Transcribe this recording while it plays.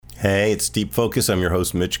Hey, it's Deep Focus. I'm your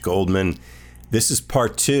host, Mitch Goldman. This is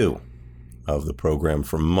part 2 of the program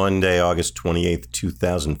for Monday, August 28th,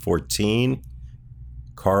 2014.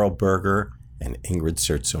 Carl Berger and Ingrid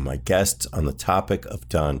Sertso, my guests on the topic of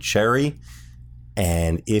Don Cherry.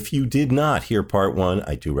 And if you did not hear part 1,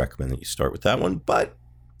 I do recommend that you start with that one, but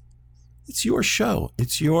it's your show.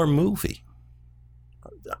 It's your movie.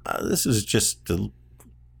 This is just the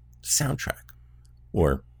soundtrack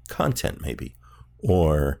or content maybe,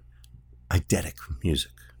 or eidetic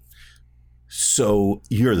music. So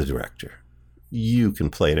you're the director. You can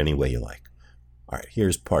play it any way you like. All right,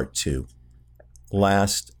 here's part 2.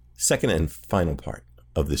 Second and final part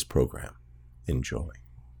of this program. Enjoy.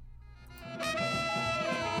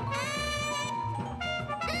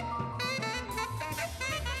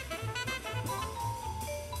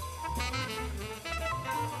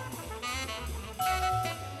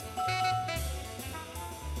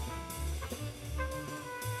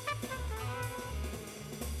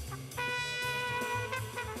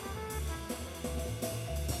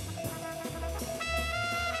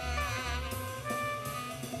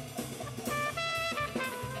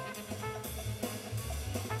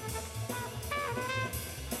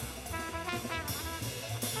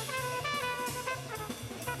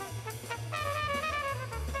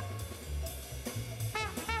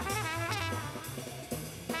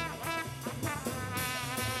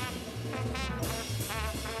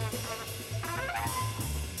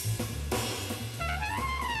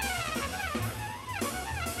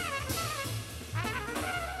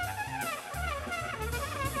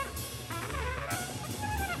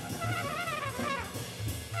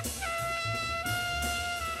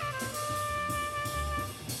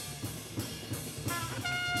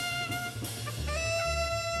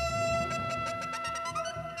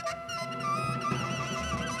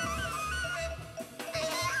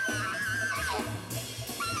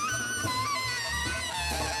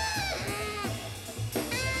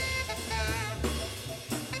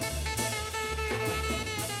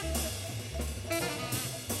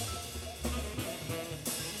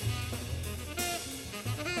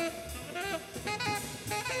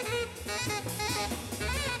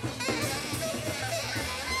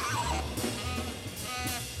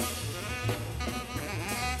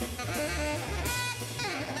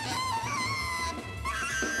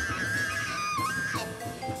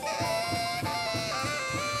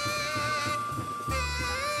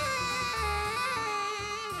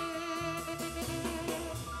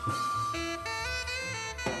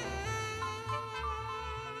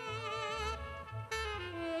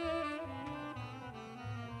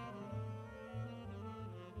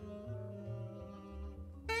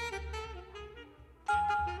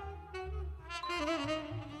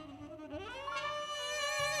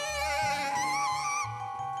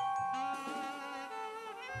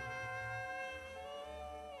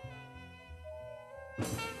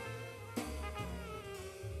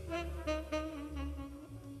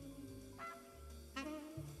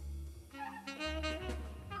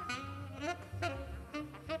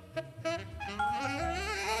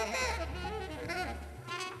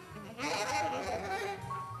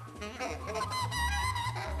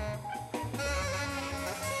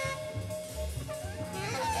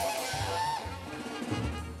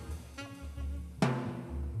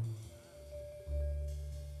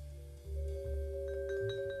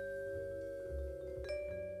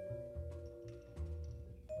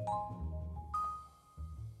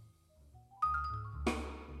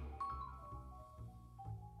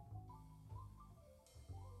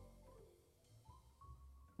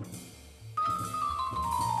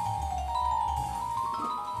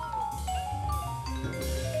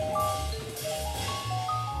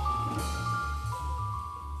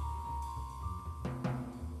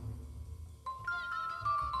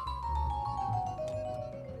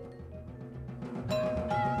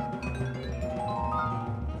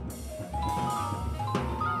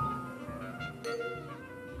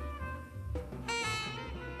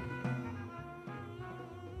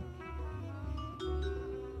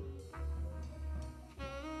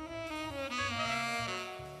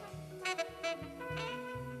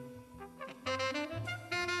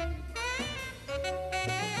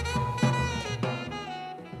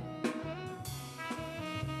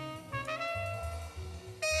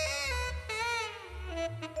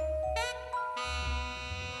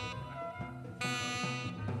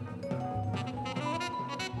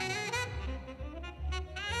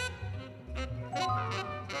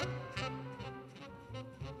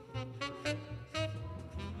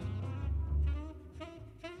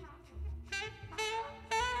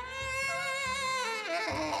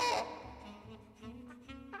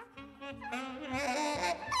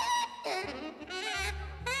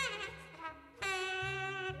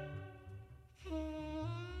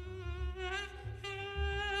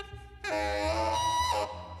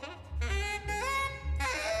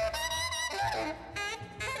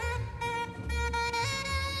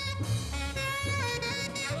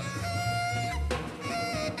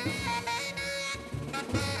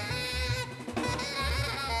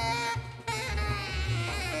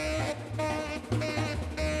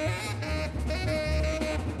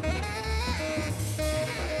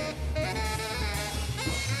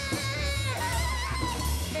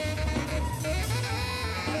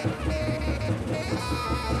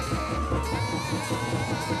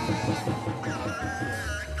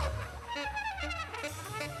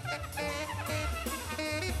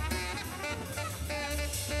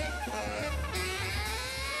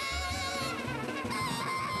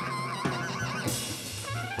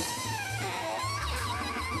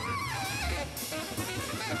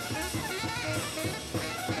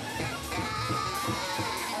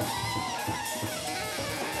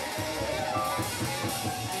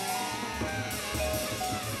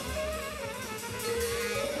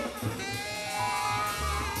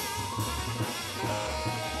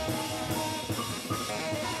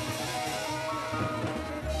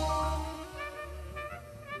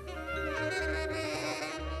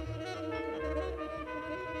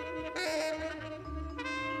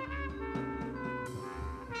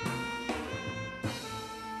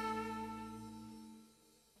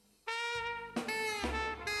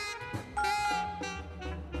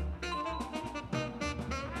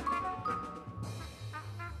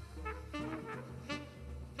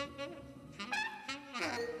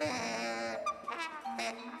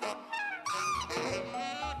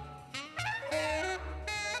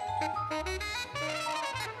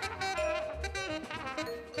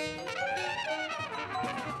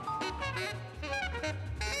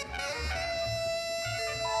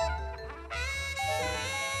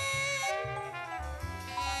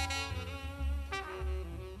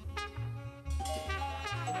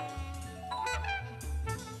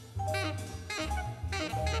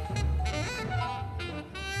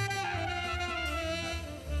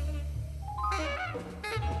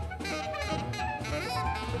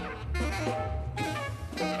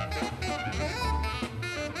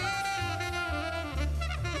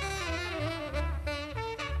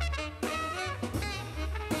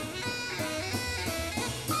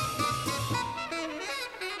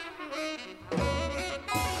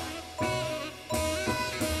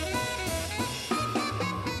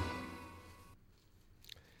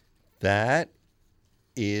 That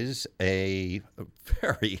is a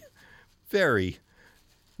very, very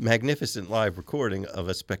magnificent live recording of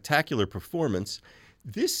a spectacular performance.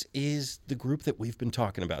 This is the group that we've been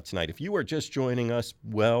talking about tonight. If you are just joining us,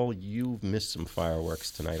 well, you've missed some fireworks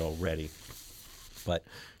tonight already. But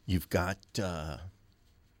you've got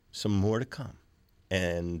some more to come.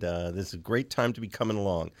 And this is a great time to be coming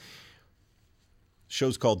along. The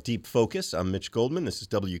show's called Deep Focus. I'm Mitch Goldman. This is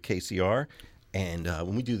WKCR. And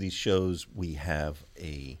when we do these shows, we have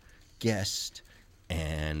a guest,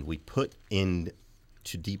 and we put into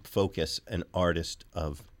deep focus an artist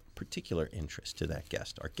of particular interest to that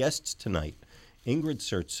guest. Our guests tonight, Ingrid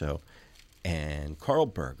Surtso and Carl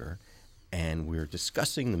Berger, and we're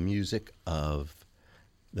discussing the music of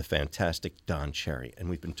the fantastic Don Cherry. And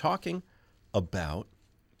we've been talking about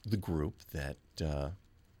the group that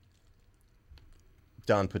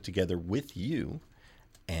Don put together with you,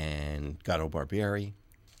 and Gato Barbieri,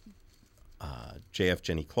 J.F.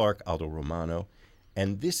 Jenny Clark, Aldo Romano.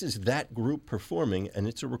 And this is that group performing, and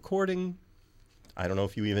it's a recording. I don't know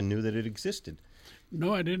if you even knew that it existed.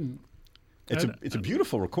 No, I didn't. It's a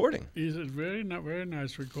beautiful recording. It's a very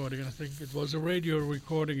nice recording. I think it was a radio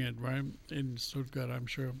recording it, right, in Stuttgart, I'm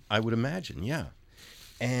sure. I would imagine, yeah.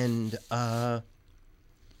 And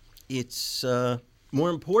it's more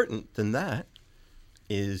important than that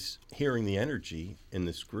is hearing the energy in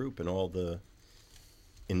this group and all the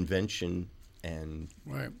invention and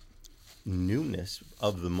newness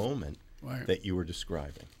of the moment that you were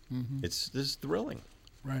describing. Mm-hmm. This is thrilling.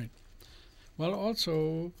 Right. Well,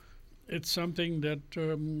 also, it's something that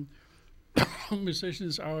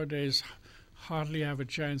musicians nowadays hardly have a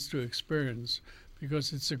chance to experience,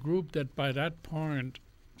 because it's a group that by that point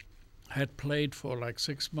had played for like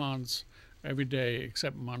 6 months every day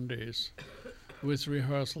except Mondays, with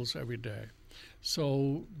rehearsals every day.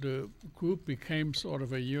 So the group became sort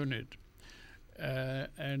of a unit.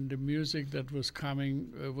 And the music that was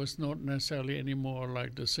coming was not necessarily anymore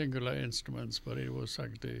like the singular instruments, but it was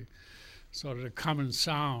like the sort of the common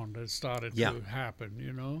sound that started to happen,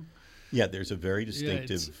 you know? Yeah, there's a very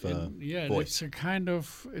distinctive voice. It's a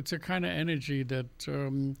kind of energy that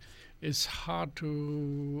is hard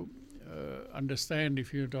to understand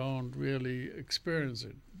if you don't really experience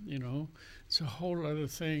it, you know? It's a whole other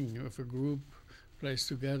thing if a group plays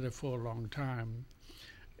together for a long time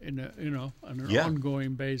on an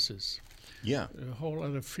ongoing basis. Yeah. A whole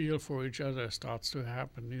other feel for each other starts to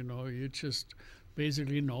happen, you know. You just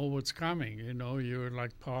basically know what's coming, you know. You're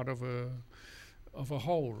like part of a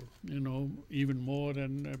whole, you know, even more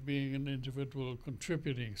than being an individual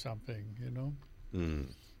contributing something, you know. Mm.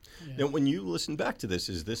 Yeah. Now, when you listen back to this,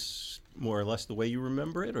 is this more or less the way you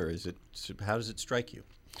remember it, or how does it strike you?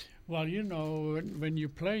 Well, you know, when you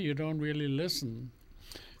play, you don't really listen.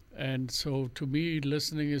 And so to me,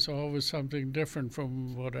 listening is always something different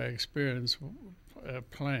from what I experience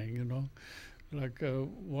playing, you know. Like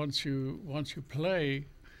once you play,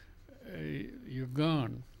 you're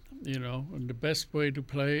gone, you know. And the best way to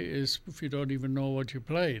play is if you don't even know what you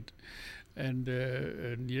played. And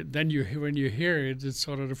when you hear it, it's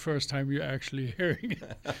sort of the first time you're actually hearing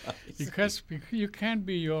it. Because you can't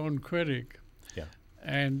be your own critic. Yeah.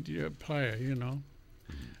 And you're a player, you know.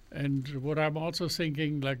 And what I'm also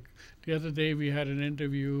thinking, like the other day we had an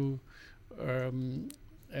interview, and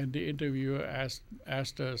the interviewer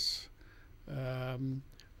asked us,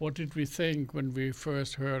 what did we think when we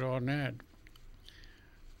first heard Ornette?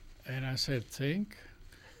 And I said, think?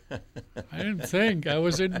 I didn't think. I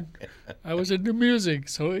was in the music.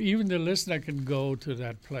 So even the listener can go to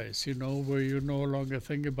that place, you know, where you no longer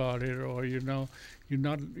think about it, or you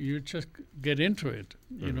just get into it,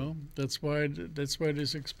 you know. That's why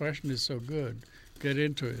this expression is so good. Get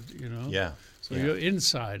into it, you know. Yeah. So you're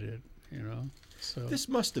inside it, you know. So this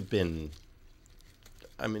must have been,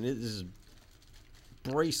 I mean, it is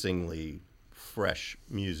bracingly fresh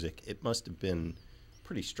music. It must have been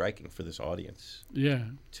pretty striking for this audience. Yeah.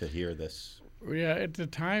 To hear this. Yeah, at the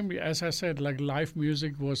time, as I said, like live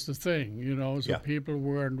music was the thing, you know. So people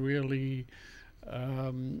weren't really.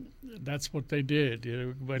 That's what they did. You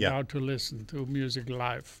know, went out to listen to music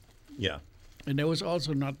live. Yeah. And there was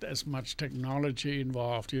also not as much technology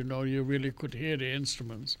involved. You know, you really could hear the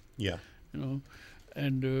instruments. Yeah. You know,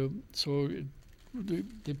 and so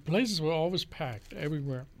the places were always packed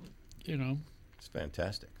everywhere. You know. It's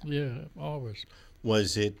fantastic. Yeah, always.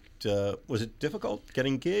 Was it difficult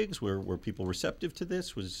getting gigs? Were people receptive to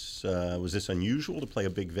this? Was this unusual to play a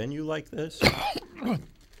big venue like this?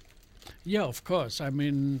 Yeah, of course. I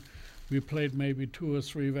mean, we played maybe 2 or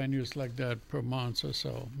 3 venues like that per month or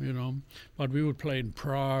so, you know. But we would play in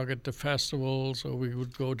Prague at the festivals, or we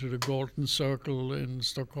would go to the Golden Circle in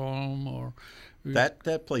Stockholm, or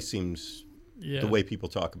that place seems, yeah, the way people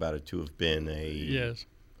talk about it, to have been yes,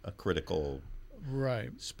 a critical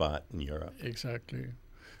right, spot in Europe. exactly.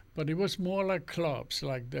 But it was more like clubs,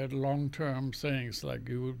 like that long-term things. Like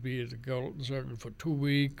you would be at the Golden Circle for 2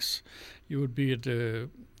 weeks, you would be at the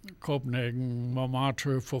Copenhagen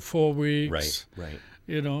Montmartre for 4 weeks. Right.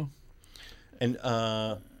 You know. And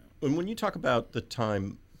when you talk about the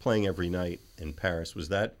time playing every night in Paris, was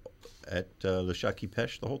that at Le Chat qui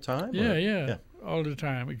Pêche the whole time? Yeah, all the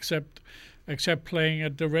time, except playing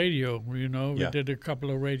at the radio. You know, we Yeah. did a couple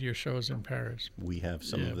of radio shows in Paris. We have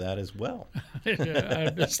some Yeah. of that as well. Yeah, I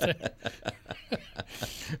understand.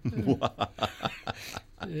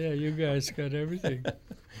 Yeah, you guys got everything.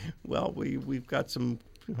 Well, we've got some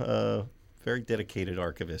very dedicated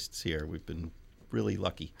archivists here. We've been really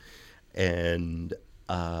lucky, and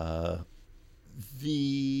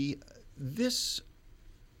this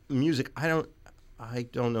music, I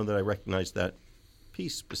don't know that I recognize that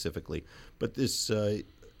piece specifically, but this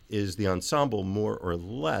is the ensemble more or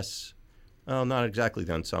less. Well, not exactly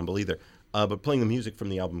the ensemble either. But playing the music from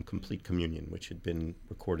the album Complete Communion, which had been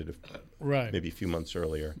recorded Right. maybe a few months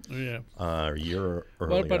earlier, Yeah. or a year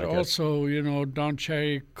earlier. Well, but I guess. also, you know, Don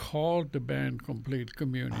Cherry called the band Complete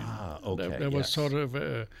Communion. Okay. That was yes. sort of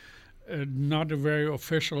not a very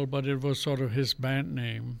official, but it was sort of his band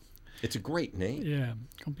name. It's a great name. Yeah,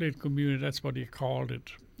 Complete Communion. That's what he called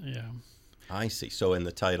it. Yeah. I see. So, in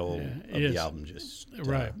the title Yeah, of yes. the album just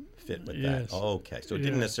Right. fit with Yes. that. Okay. So it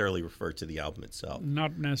didn't Yeah. necessarily refer to the album itself.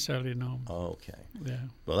 Not necessarily, no. Okay. Yeah.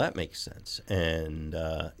 Well, that makes sense, and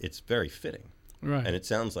it's very fitting. Right. And it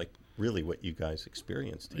sounds like really what you guys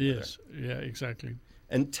experienced together. Yes. Yeah, exactly.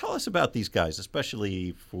 And tell us about these guys,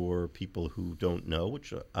 especially for people who don't know,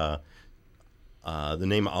 which the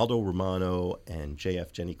name Aldo Romano and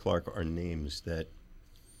J.F. Jenny Clark are names that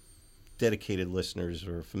dedicated listeners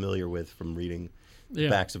are familiar with from reading the Yeah.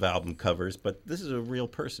 backs of album covers. But this is a real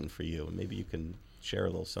person for you, and maybe you can share a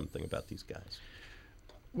little something about these guys.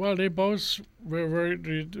 Well, they both were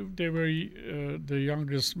they were the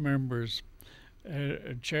youngest members.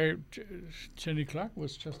 Jenny Clark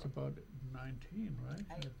was just about 19, right?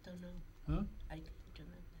 I don't know. Huh? I don't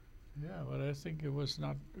know. Yeah, but I think it was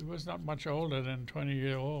not much older than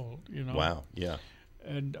 20-year-old, you know. Wow, yeah.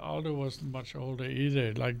 And Aldo wasn't much older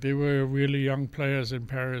either. Like they were really young players in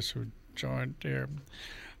Paris who joined there,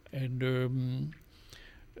 and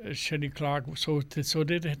Jenny Clark. So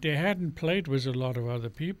they hadn't played with a lot of other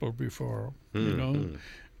people before, you know.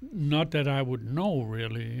 Not that I would know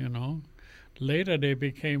really, you know. Later they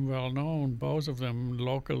became well known, both of them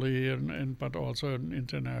locally and but also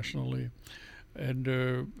internationally. And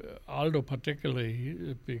Aldo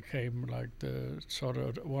particularly became like the sort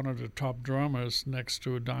of one of the top drummers next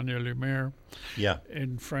to Daniel Lemaire Yeah.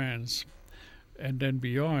 in France, and then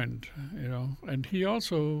beyond, you know. And he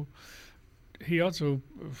also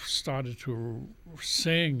started to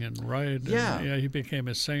sing and write. Yeah. And, yeah, he became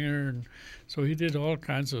a singer, and so he did all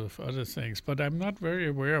kinds of other things. But I'm not very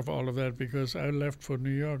aware of all of that because I left for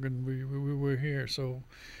New York and we were here, so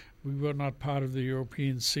we were not part of the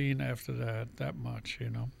European scene after that much,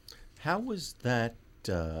 you know. How was that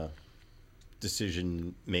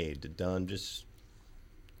decision made? Did Don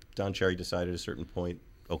Cherry decide at a certain point,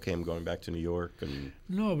 okay, I'm going back to New York? And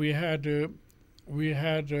No, we had a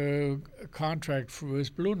contract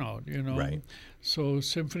with Blue Note, you know. Right. So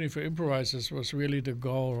Symphony for Improvisers was really the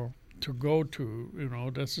goal to go to, you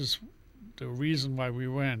know. This is the reason why we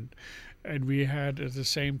went. And we had at the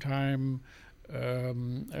same time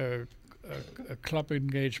a club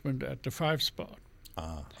engagement at the Five Spot.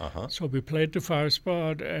 So we played the Five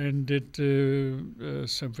Spot and did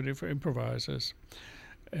Symphony for Improvisers.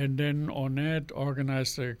 And then Ornette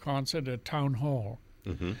organized a concert at Town Hall.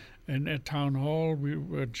 Mm-hmm. And at Town Hall, we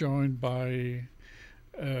were joined by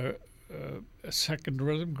a second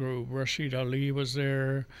rhythm group. Rashid Ali was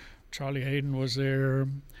there, Charlie Hayden was there,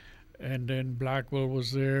 and then Blackwell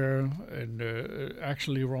was there. And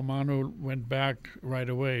actually, Romano went back right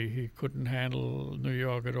away. He couldn't handle New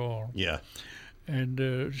York at all. Yeah.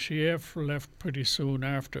 And Chief left pretty soon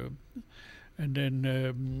after. And then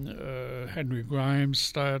Henry Grimes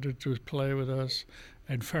started to play with us,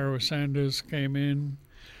 and Pharoah Sanders came in.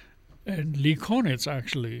 And Lee Konitz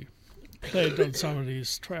actually played on some of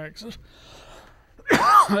these tracks. And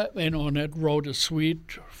Ornette wrote a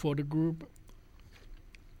suite for the group.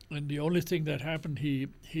 And the only thing that happened, he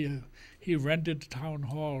rented Town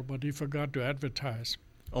Hall, but he forgot to advertise.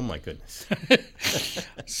 Oh my goodness.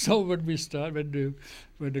 So when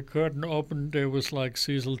the curtain opened, there was like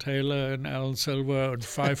Cecil Taylor and Alan Silver and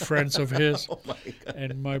 5 friends of his, Oh my God.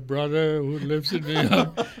 and my brother who lives in New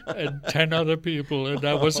York, and 10 other people, and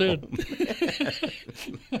that was it.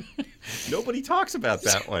 Nobody talks about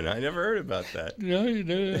that one. I never heard about that. Yeah, you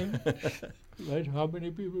know. Right? How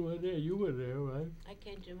many people were there? You were there, right? I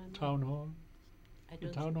can't remember. Town hall. I The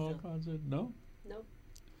don't town think hall so. concert? No. Nope.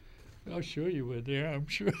 Oh, sure you were there. I'm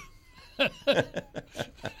sure.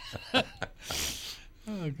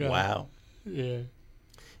 Oh God. Wow. Yeah.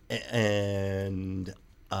 And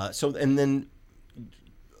and then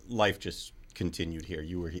life just continued here.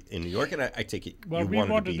 You were in New York, and I take it Well, you we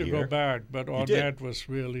wanted wanted to to be go here. back, but did. Ornette was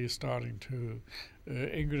really starting to.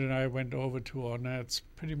 Ingrid and I went over to Ornette's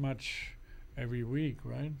pretty much every week,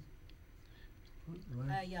 right?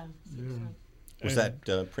 Right. Yeah. Yeah. Was And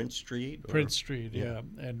that Prince Street? or- Prince Street? yeah.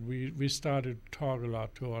 Yeah, and we started to talk a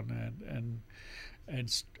lot to Ornette, and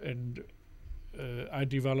I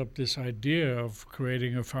developed this idea of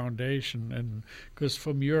creating a foundation, and because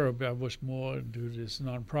from Europe I was more into this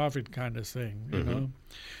nonprofit kind of thing, you Mhm. know.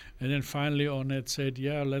 And then finally Ornette said,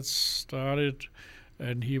 "Yeah, let's start it,"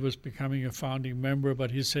 and he was becoming a founding member. But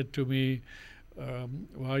he said to me,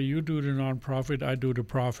 "While you do the nonprofit, I do the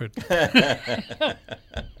profit."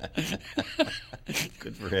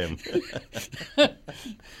 Good for him.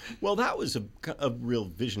 Well, that was a real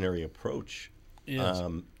visionary approach Yes.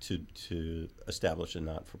 to establish a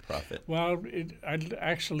not-for-profit. Well,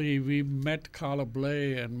 actually, we met Carla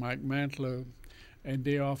Bley and Mike Mantler, and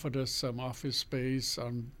they offered us some office space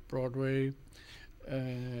on Broadway.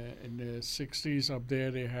 In the 60s up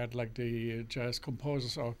there, they had like the Jazz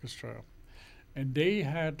Composers Orchestra. And they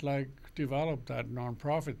had like developed that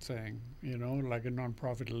nonprofit thing, you know, like a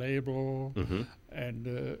nonprofit label Hmm. and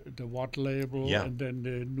the Watt label, Yeah. and then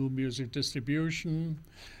the New Music Distribution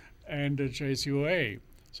and the JCOA.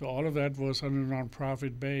 So all of that was on a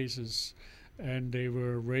nonprofit basis, and they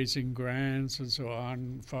were raising grants and so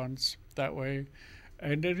on, funds that way.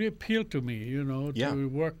 And it appealed to me, you know, Yeah. to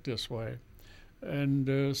work this way.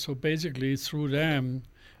 And so basically through them,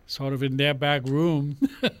 sort of in their back room,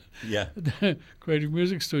 Yeah. the Creative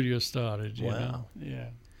Music Studio started, you Wow. know. Yeah.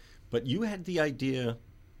 But you had the idea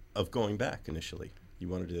of going back initially. You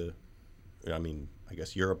wanted to, I mean, I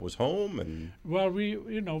guess Europe was home, and Well, we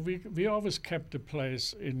always kept a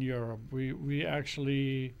place in Europe. We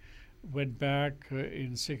actually went back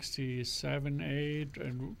in '67, '8,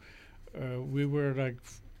 and we were like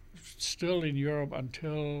still in Europe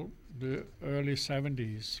until the early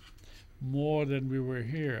 '70s, more than we were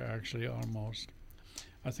here actually, almost.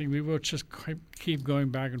 I think we would just keep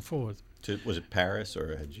going back and forth. was it Paris,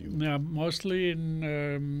 or had you? Yeah, mostly in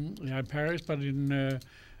Paris, but in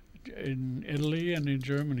Italy and in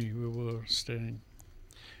Germany we were staying,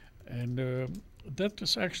 and that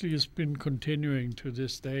has been continuing to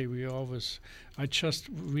this day. We just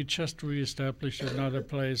reestablished another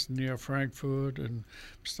place near Frankfurt and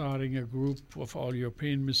starting a group of all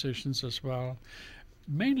European musicians as well,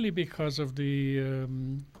 mainly because of the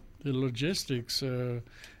logistics.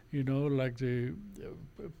 You know, like the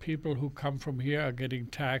people who come from here are getting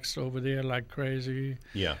taxed over there like crazy.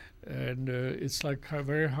 Yeah. And it's like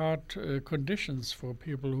very hard conditions for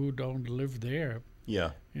people who don't live there,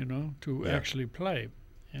 Yeah. you know, to Yeah. actually play,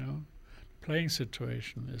 you know. Playing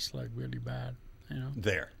situation is like really bad, you know.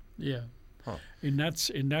 There. Yeah. Huh. In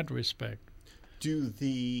that respect. Do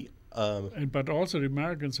the But also the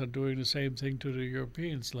Americans are doing the same thing to the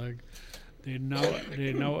Europeans. Like they're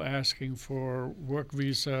now asking for work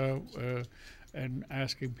visa and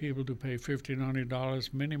asking people to pay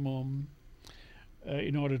 $1,500 minimum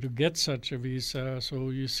in order to get such a visa. So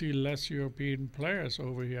you see less European players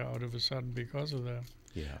over here out of a sudden because of that.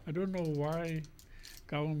 yeah. I don't know why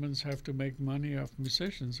governments have to make money off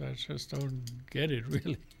musicians. I just don't get it,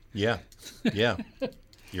 really. Yeah. Yeah.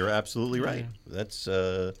 You're absolutely right. Yeah. That's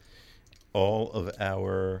all of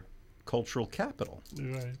our cultural capital.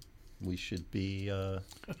 Right. We should be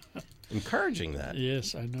encouraging that.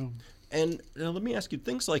 Yes, I know. And now let me ask you,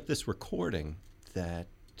 things like this recording that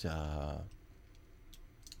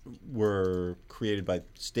were created by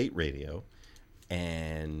state radio,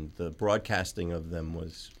 and the broadcasting of them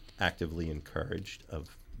was actively encouraged,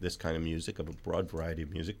 of this kind of music, of a broad variety of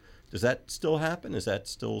music. Does that still happen? Is that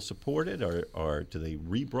still supported, or do they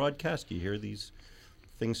rebroadcast? Do you hear these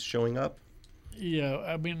things showing up? Yeah,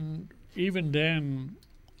 I mean, even then,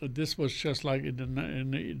 this was just like in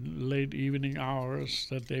the late evening hours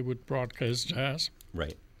that they would broadcast jazz.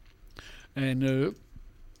 Right. And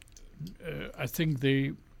I think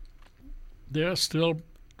there are still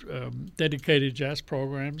dedicated jazz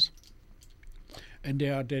programs. and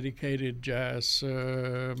there are dedicated jazz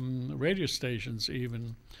radio stations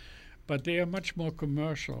even, but they are much more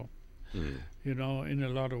commercial. You know, in a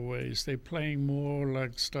lot of ways, they're playing more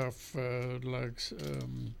like stuff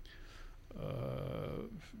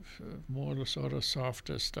more the sort of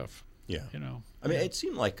softer stuff. Yeah. You know. I mean, it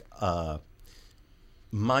seemed like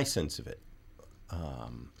my sense of it,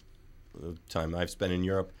 the time I've spent in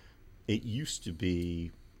Europe, it used to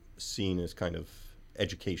be seen as kind of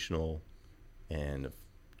educational and of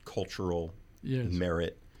cultural Yes.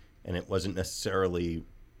 merit, and it wasn't necessarily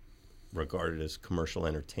regarded as commercial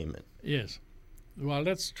entertainment. Yes. Well,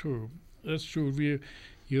 that's true. That's true.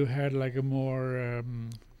 You had like a more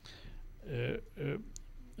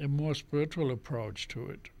spiritual approach to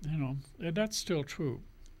it, you know, and that's still true,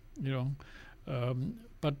 you know.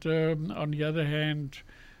 But on the other hand,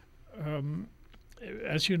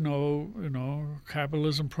 as you know,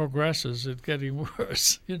 capitalism progresses. It's getting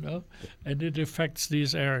worse, you know, and it affects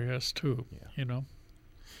these areas too, you know.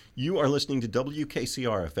 You are listening to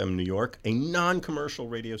WKCR FM New York, a non-commercial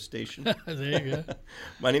radio station. There you go.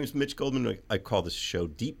 My name is Mitch Goldman. I call this show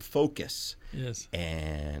Deep Focus. Yes.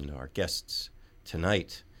 And our guests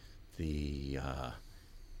tonight, the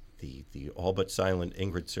all but silent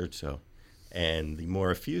Ingrid Surtso and the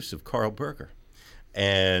more effusive Carl Berger.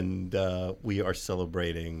 And we are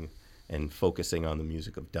celebrating and focusing on the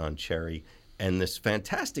music of Don Cherry and this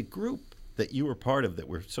fantastic group that you were part of that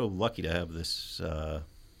we're so lucky to have this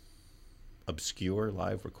obscure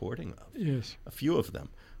live recording of. Yes. A few of them.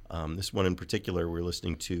 This one in particular we're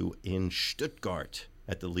listening to in Stuttgart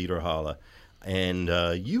at the Liederhalle. And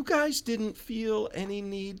you guys didn't feel any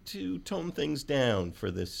need to tone things down for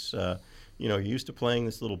this. You're used to playing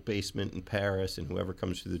this little basement in Paris, and whoever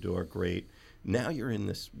comes through the door, great. Now you're in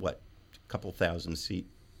this, couple thousand seat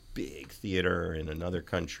big theater in another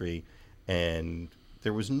country, and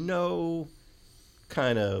there was no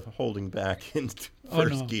kind of holding back in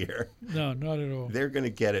first gear. No, not at all. They're going to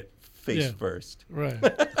get it face first. Right.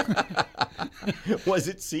 Was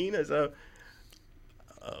it seen as an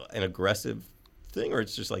aggressive thing, or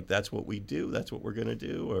it's just like that's what we do, that's what we're going to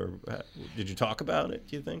do, or did you talk about it,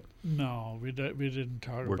 do you think? No, we didn't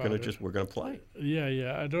talk we're about gonna it. We're going to play.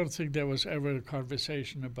 Yeah. I don't think there was ever a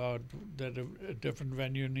conversation about that a different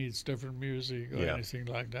venue needs different music or anything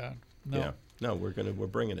like that. No. Yeah. No, we're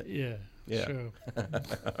bringing it. Yeah. Sure.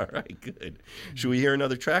 All right, good. Should we hear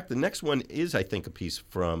another track? The next one is, I think, a piece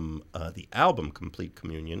from the album Complete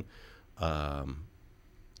Communion,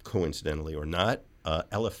 coincidentally or not,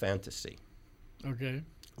 Elephantasy. Okay.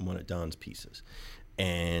 One of Don's pieces.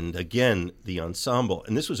 And again, the ensemble,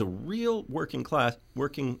 and this was a real working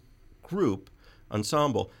group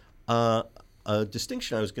ensemble. A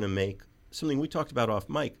distinction I was going to make, something we talked about off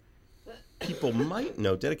mic, people might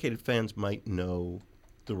know, dedicated fans might know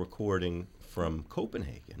the recording from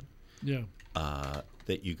Copenhagen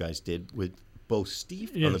that you guys did with Bo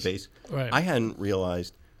Steve on the bass. Right. I hadn't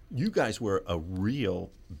realized you guys were a real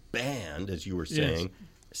band, as you were saying,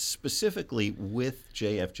 specifically with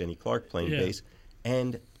J.F. Jenny Clark playing bass.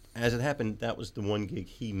 And as it happened, that was the one gig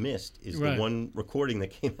he missed, is the one recording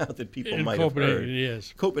that came out that people might have heard.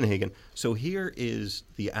 Yes. Copenhagen. So here is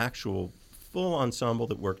the actual full ensemble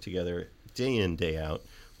that worked together day in, day out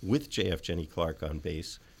with J.F. Jenny Clark on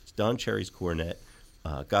bass. It's Don Cherry's cornet,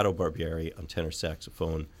 Gatto Barbieri on tenor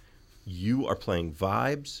saxophone. You are playing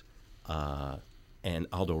vibes, and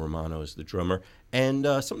Aldo Romano is the drummer. And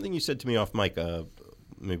something you said to me off mic,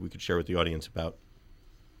 maybe we could share with the audience about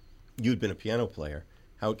you'd been a piano player,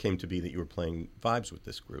 how it came to be that you were playing vibes with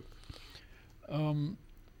this group. The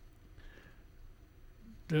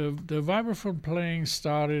vibraphone playing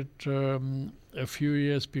started a few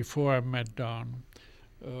years before I met Don,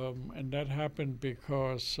 and that happened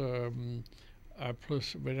because when I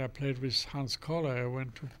played with Hans Koller, I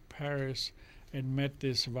went to Paris and met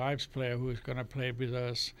this vibes player who was going to play with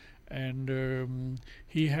us, and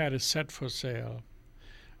he had a set for sale.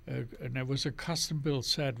 And it was a custom-built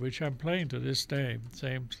set, which I'm playing to this day,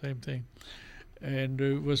 same thing. And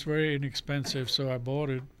it was very inexpensive, so I bought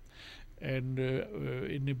it. And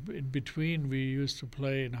in between, we used to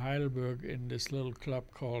play in Heidelberg in this little club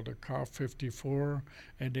called the Car 54,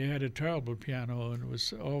 and they had a terrible piano, and it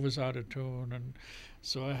was always out of tune. And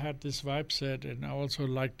so I had this vibe set, and I also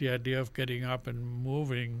liked the idea of getting up and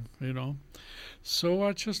moving, you know. So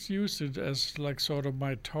I just used it as like sort of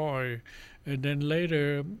my toy. And then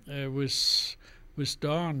later with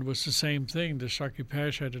Don was the same thing. The Shaki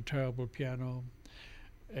Pesh had a terrible piano.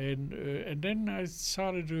 And then I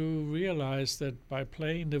started to realize that by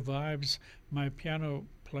playing the vibes, my piano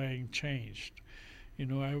playing changed. You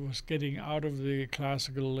know, I was getting out of the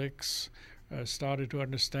classical licks. started to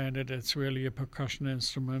understand that it's really a percussion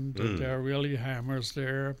instrument, that there are really hammers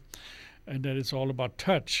there, and that it's all about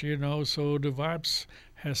touch, you know. So the vibes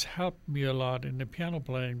has helped me a lot in the piano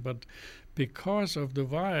playing, but because of the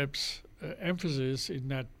vibes emphasis in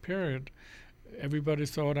that period, everybody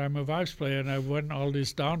thought I'm a vibes player, and I won all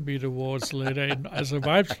these downbeat awards later as a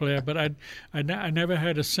vibes player. But I never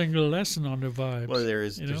had a single lesson on the vibes. Well,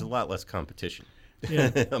 there's a lot less competition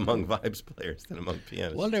among vibes players than among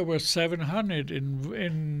pianists. Well, there were 700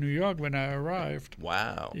 in New York when I arrived.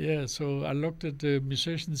 Wow. Yeah, so I looked at the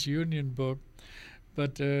Musicians Union book,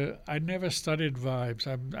 but I never studied vibes.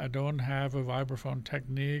 I don't have a vibraphone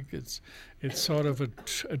technique. It's sort of a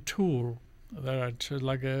tool that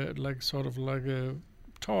like a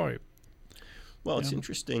toy. Well, it's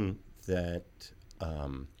interesting that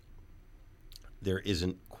there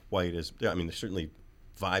isn't quite as. I mean, certainly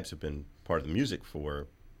vibes have been part of the music for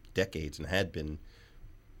decades and had been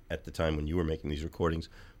at the time when you were making these recordings,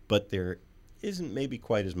 but there isn't maybe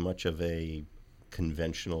quite as much of a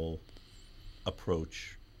conventional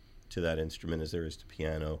approach to that instrument as there is to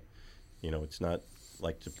piano. You know, it's not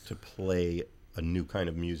like to play a new kind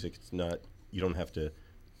of music. It's not. You don't have to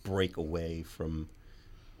break away from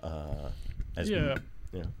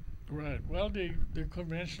Right. Well, the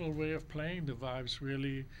conventional way of playing the vibes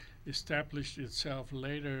really established itself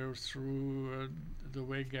later through the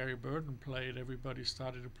way Gary Burton played. Everybody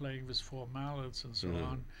started playing with four mallets and so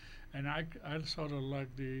on. And I sort of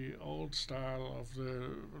like the old style of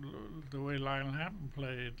the way Lionel Hampton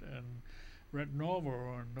played and Red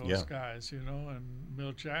Norvo and those guys, you know, and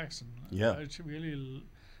Milt Jackson. Yeah. I really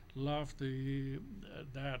loved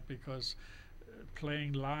that because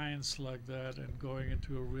playing lines like that and going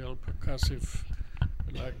into a real percussive,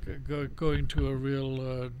 going to a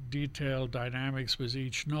real detailed dynamics with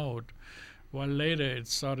each note. While later it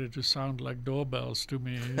started to sound like doorbells to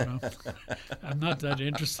me, you know. I'm not that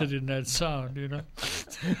interested in that sound, you know.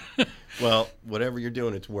 Well, whatever you're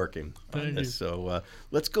doing, it's working. Thank you. So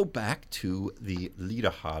let's go back to the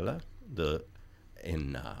Liederhalle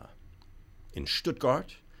in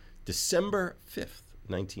Stuttgart, December 5th,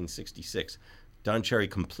 1966. Don Cherry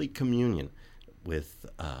Complete Communion with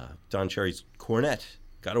Don Cherry's cornet,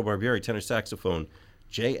 Gato Barbieri tenor saxophone,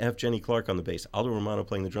 J.F. Jenny Clark on the bass, Aldo Romano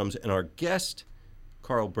playing the drums, and our guest,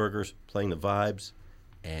 Carl Berger's playing the vibes.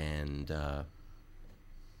 And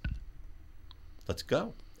let's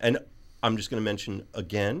go. And I'm just going to mention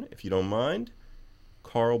again, if you don't mind,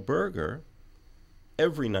 Carl Berger,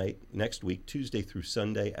 every night next week, Tuesday through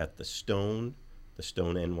Sunday at the Stone,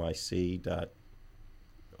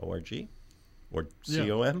 thestonelyc.org or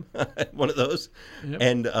COM, one of those. Yep.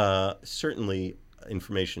 And certainly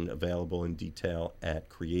information available in detail at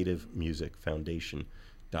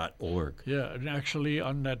creativemusicfoundation.org. Yeah, and actually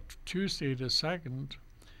on that Tuesday the 2nd,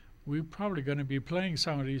 we're probably going to be playing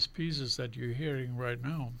some of these pieces that you're hearing right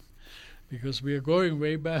now, because we are going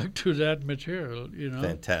way back to that material, you know.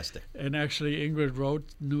 Fantastic. And actually Ingrid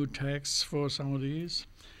wrote new texts for some of these,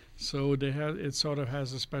 so it sort of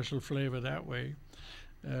has a special flavor that way.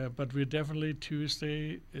 But we're definitely,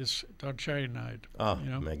 Tuesday is Don Cherry night. Oh,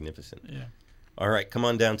 you know? Magnificent. Yeah. All right, come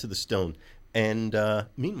on down to the Stone. And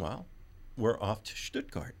meanwhile, we're off to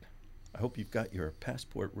Stuttgart. I hope you've got your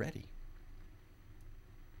passport ready.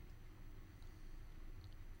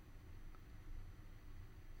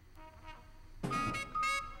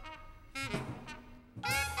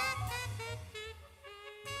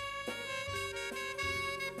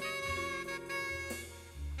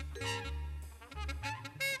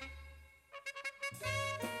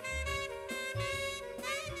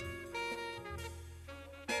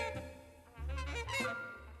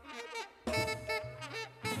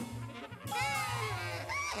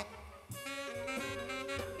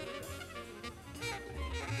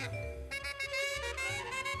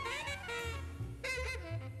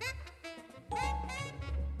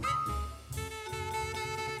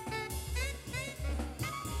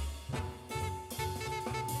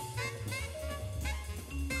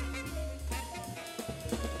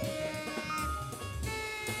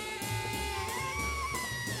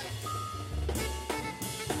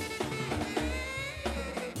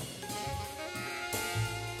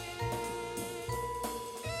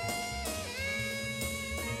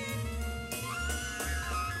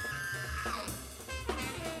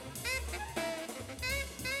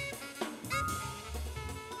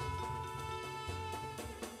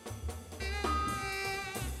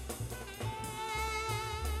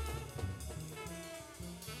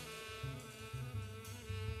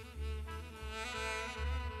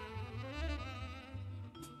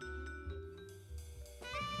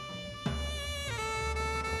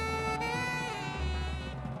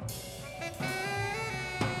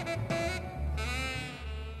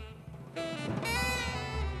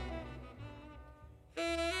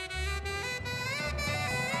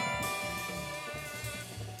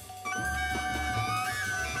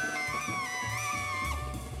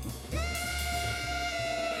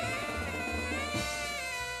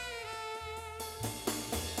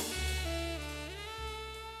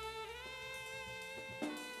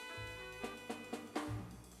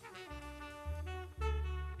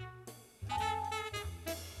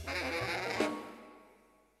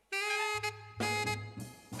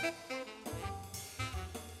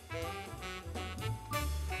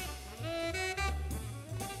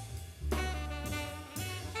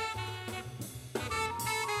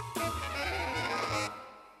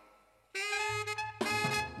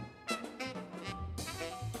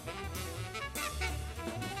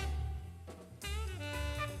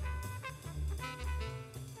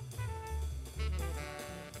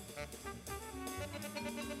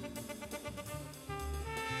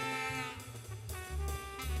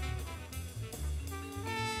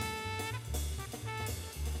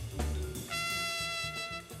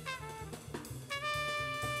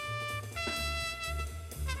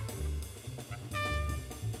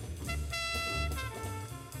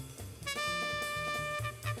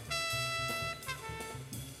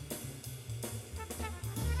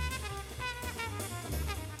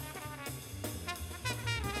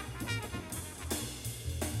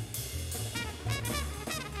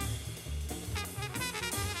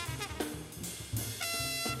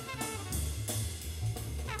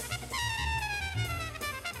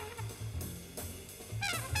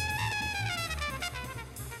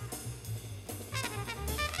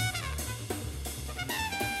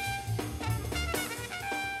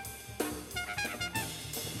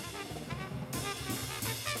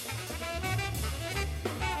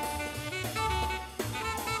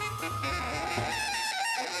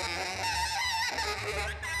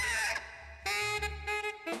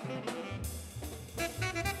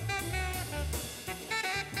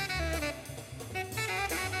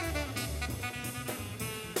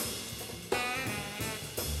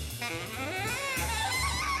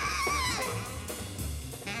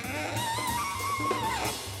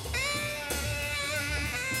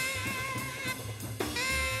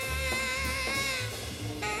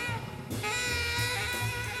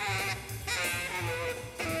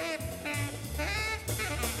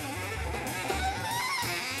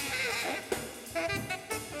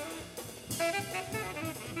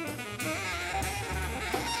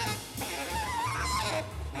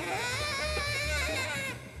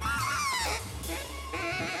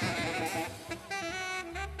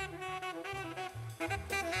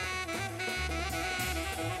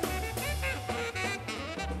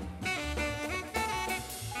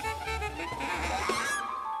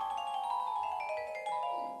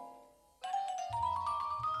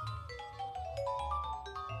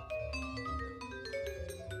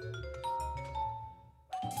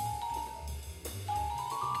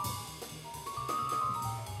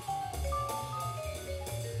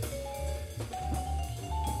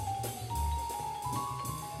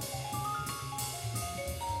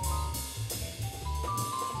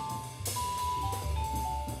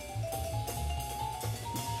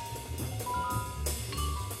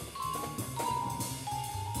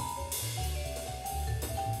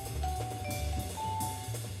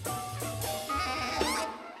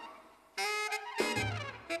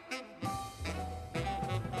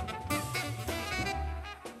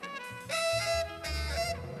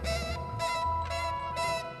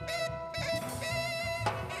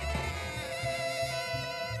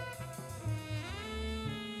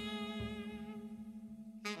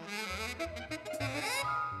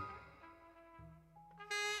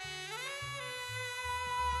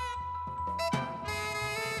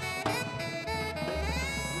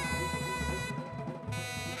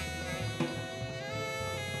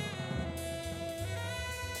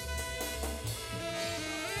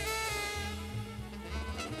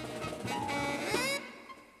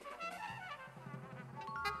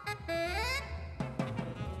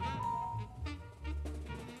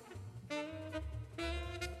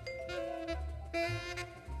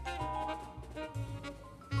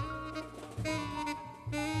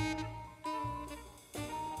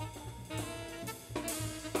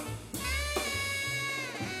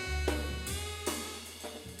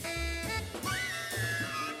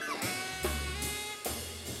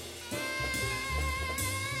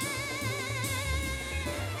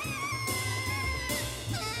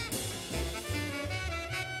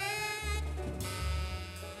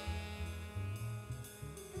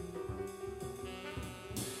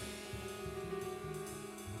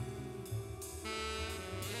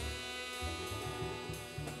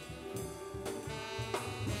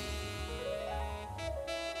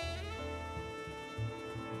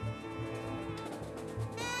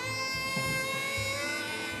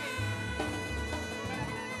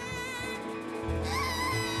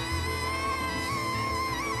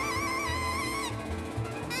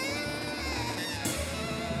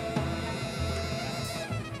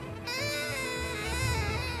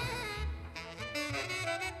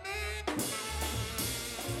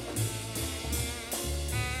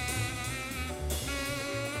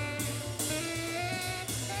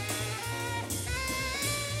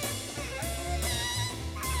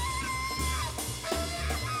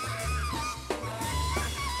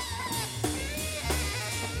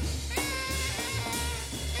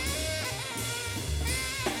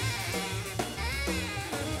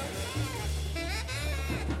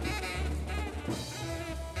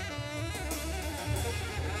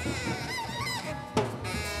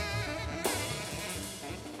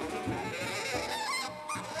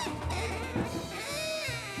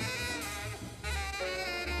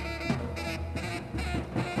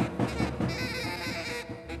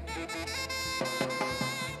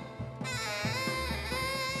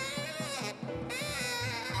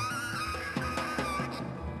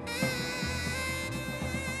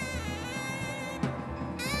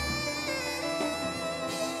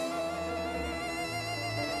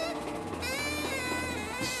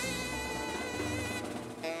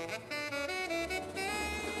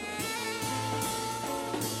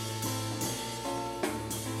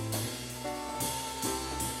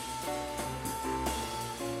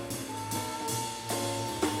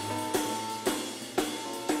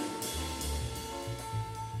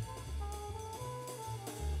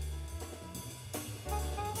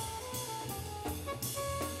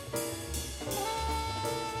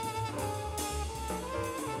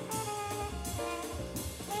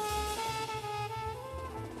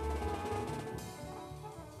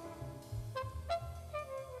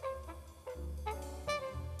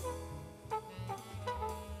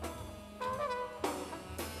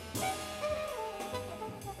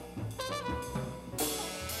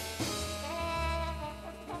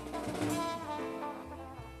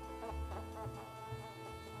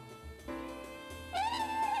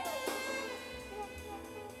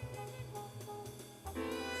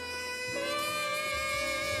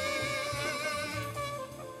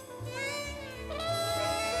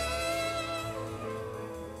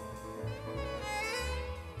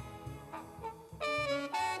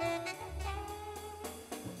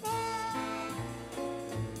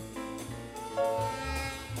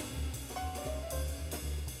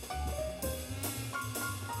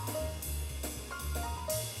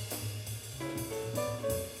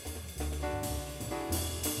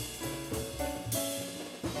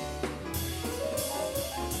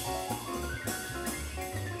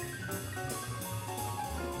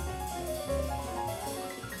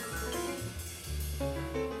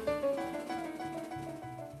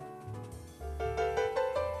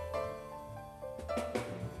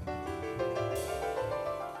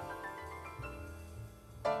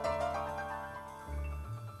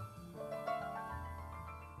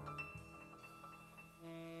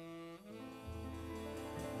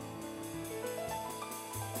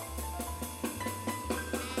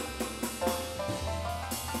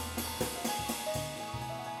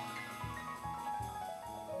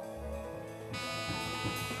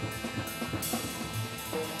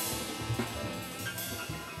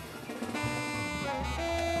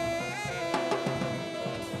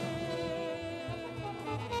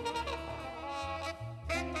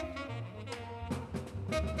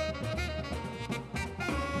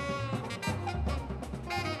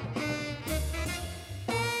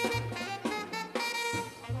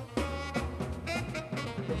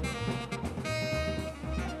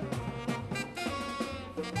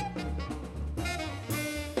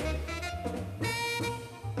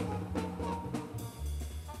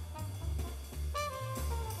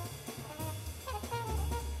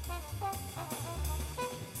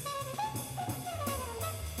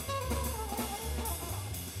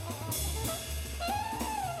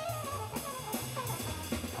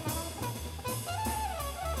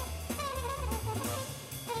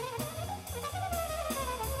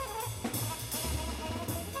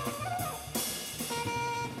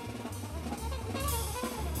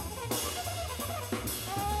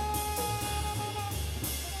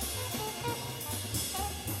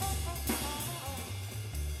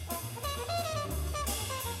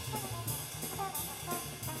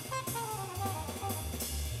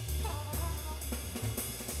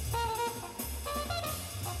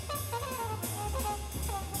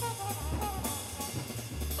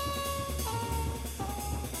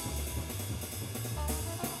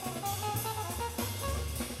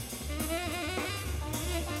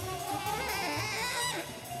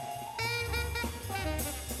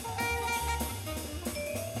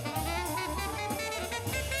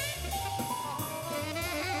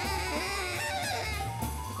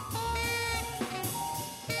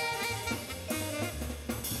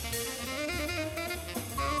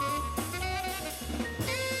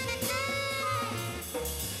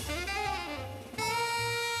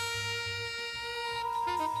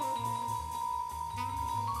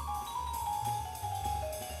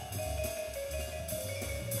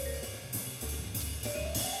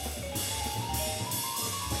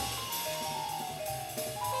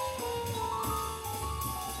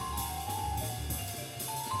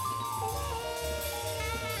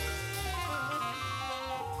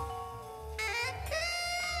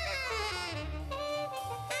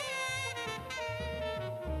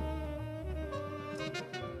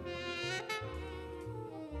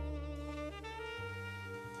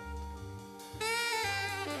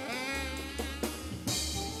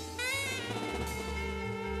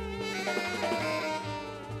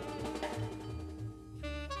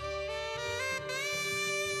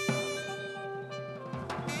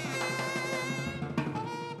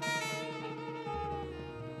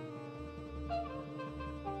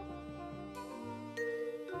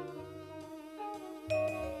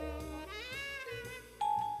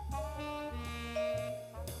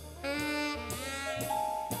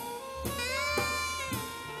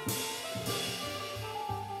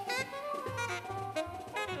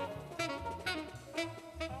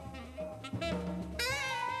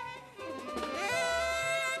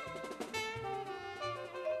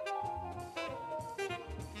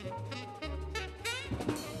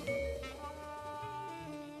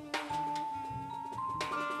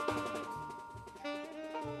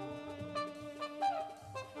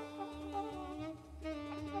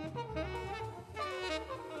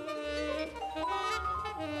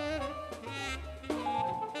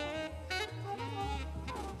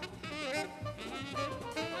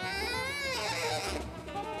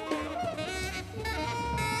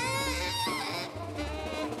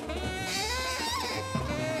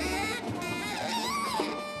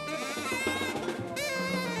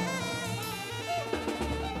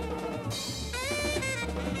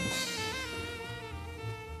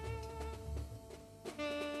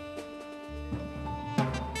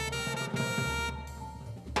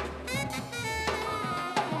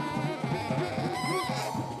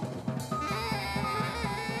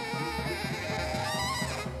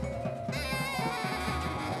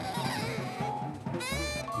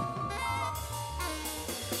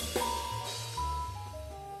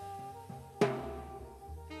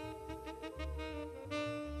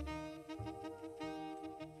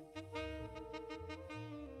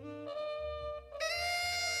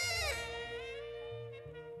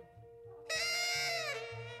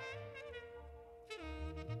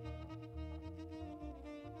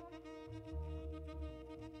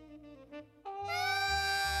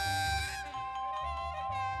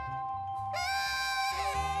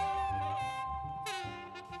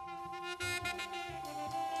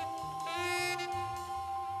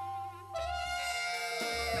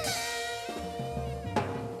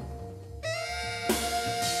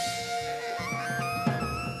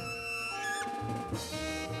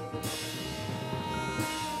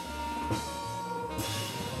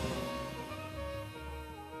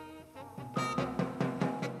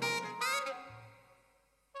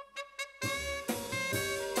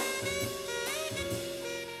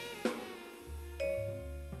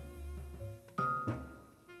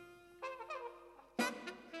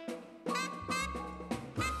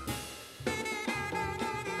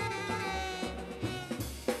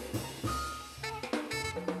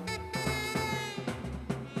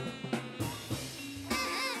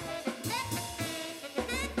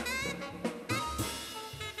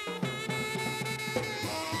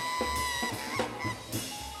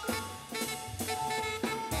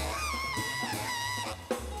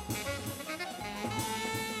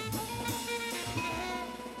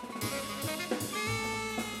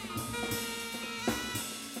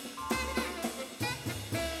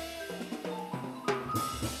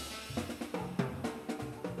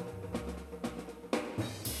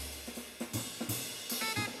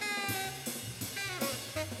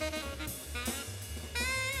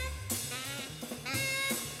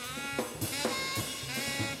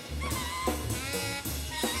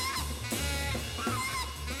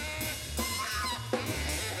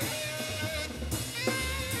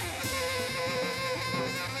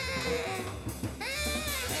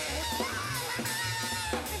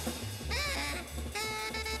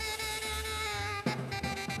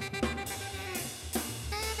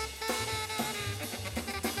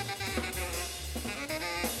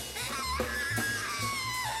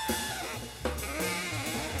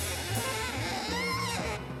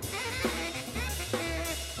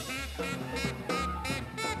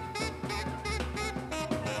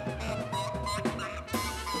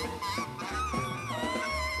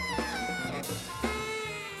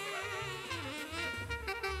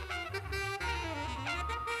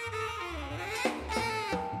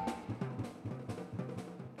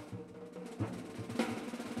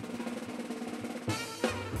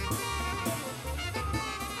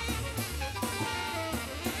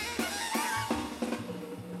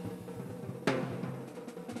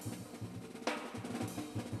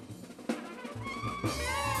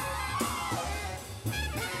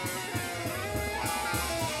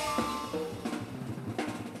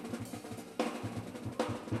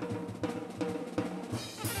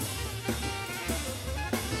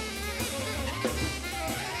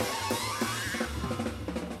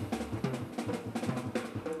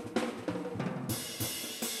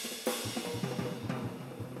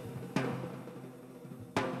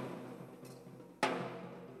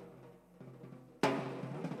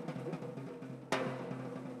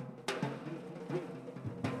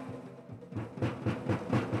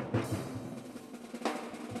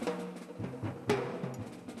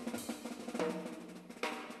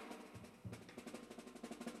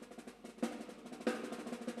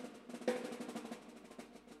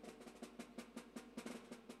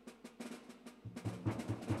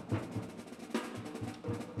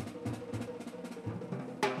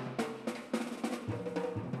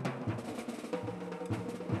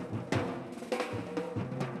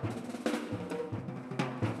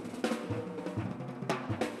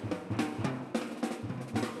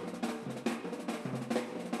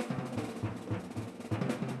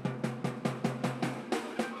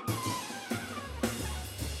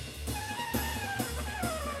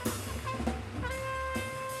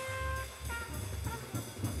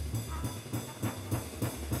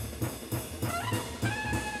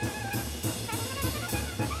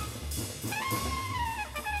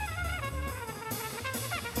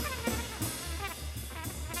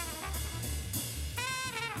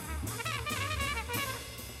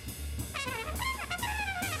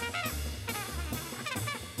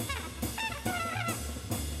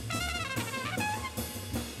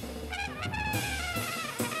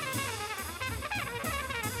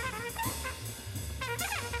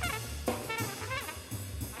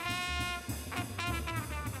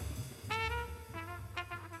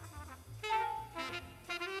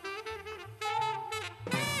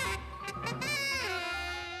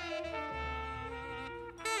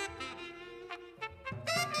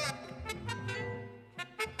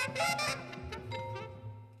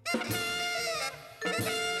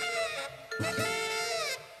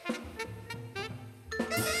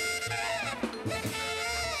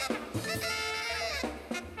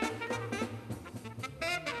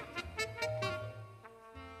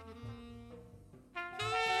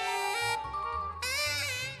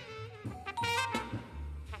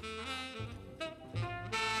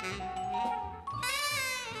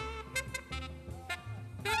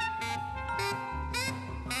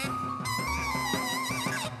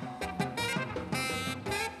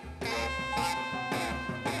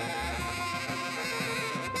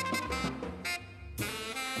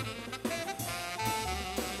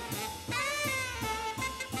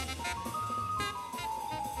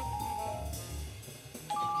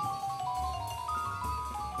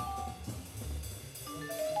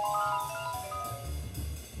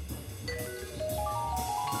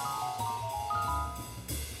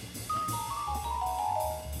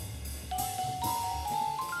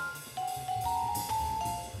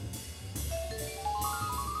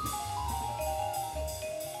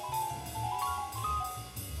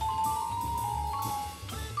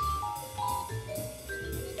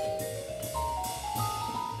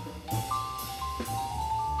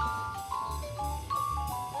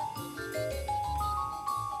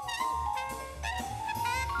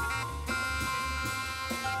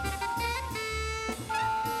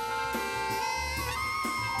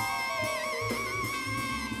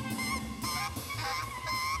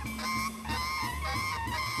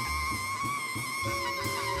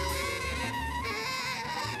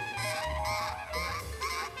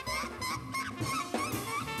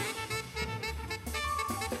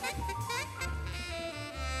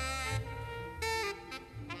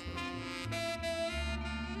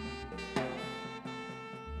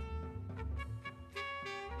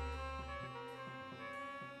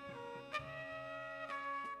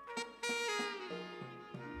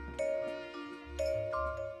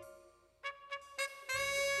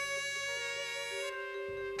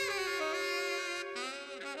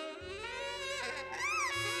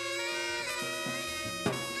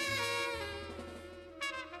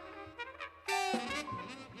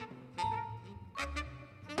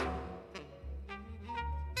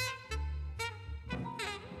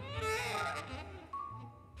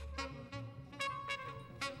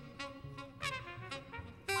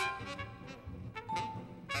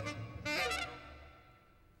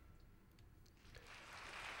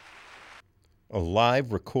 A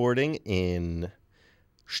live recording in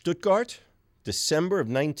Stuttgart, December of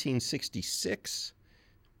 1966,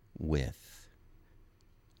 with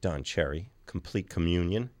Don Cherry, Complete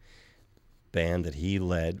Communion, band that he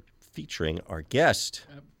led, featuring our guest.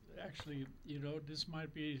 Actually, you know, this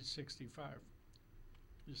might be 65,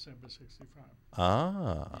 December 65.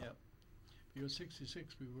 Ah, Yeah. Because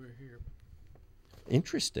 66, we were here.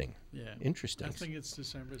 interesting. Yeah. Interesting. I think it's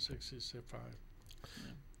December 65.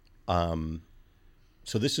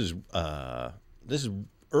 So this is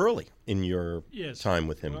early in your Yes. time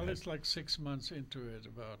with him. Well, it's like 6 months into it,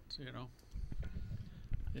 about, you know.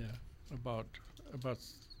 Yeah, about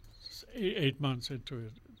 8 months into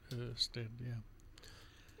it, stint, yeah.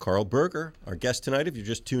 Carl Berger, our guest tonight. If you're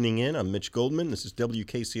just tuning in, I'm Mitch Goldman. This is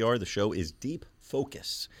WKCR. The show is Deep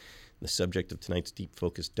Focus. The subject of tonight's Deep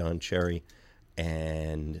Focus, Don Cherry.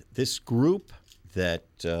 And this group that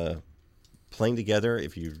playing together,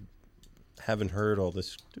 if you haven't heard all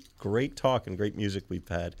this great talk and great music we've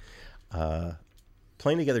had,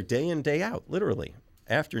 playing together day in, day out, literally,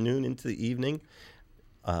 afternoon into the evening,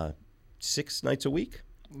 6 nights a week.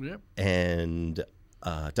 Yep. And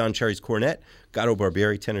Don Cherry's cornet, Gato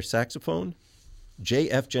Barbieri tenor saxophone,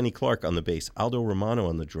 J.F. Jenny Clark on the bass, Aldo Romano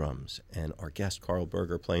on the drums, and our guest Carl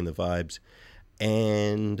Berger playing the vibes.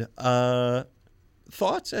 And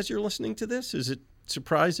thoughts as you're listening to this? Is it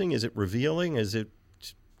surprising? Is it revealing? Is it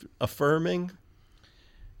affirming?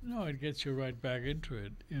 No, it gets you right back into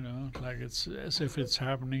it, you know, like it's as if it's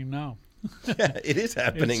happening now. Yeah, it is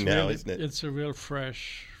happening It's now, really- isn't it? It's a real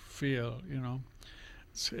fresh feel, you know.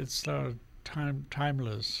 It's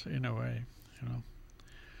timeless in a way, you know.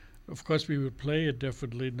 Of course, we would play it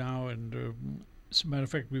differently now, and as a matter of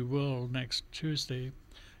fact, we will next Tuesday.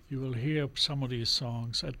 You will hear some of these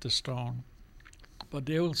songs at the Stone, but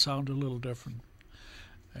they will sound a little different.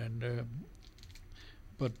 And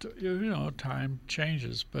but you know, time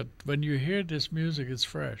changes. But when you hear this music, it's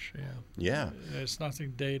fresh. Yeah, Yeah, there's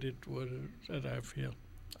nothing dated with it that I feel.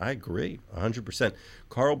 I agree, 100%.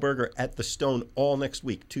 Carl Berger at the Stone all next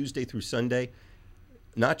week, Tuesday through Sunday.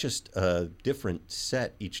 Not just a different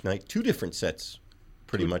set each night, 2 different sets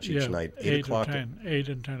pretty much each night. 8 o'clock. 8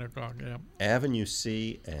 and 10 o'clock, yeah. Avenue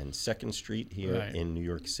C and 2nd Street here Right. in New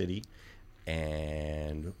York City.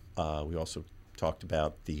 And we also talked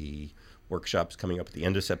about the workshops coming up at the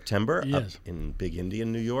end of September Yes. up in Big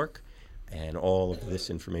Indian, New York. And all of this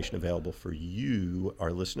information available for you,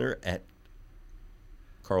 our listener, at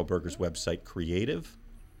Carl Berger's website,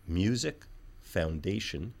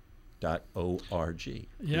 creativemusicfoundation.org.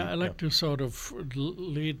 Yeah, I like to sort of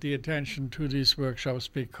lead the attention to these workshops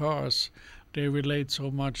because they relate so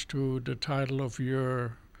much to the title of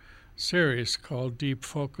your series called Deep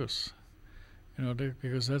Focus. You know,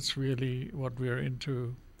 because that's really what we're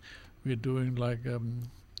into. We're doing like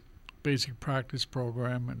basic practice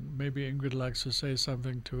program, and maybe Ingrid likes to say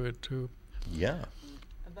something to it too. Yeah.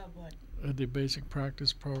 About what? The basic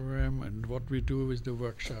practice program and what we do is the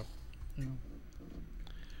workshop. You know.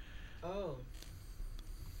 Oh.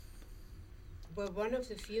 Well, one of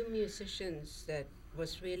the few musicians that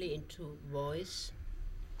was really into voice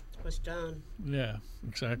was Don. Yeah,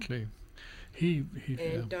 exactly. He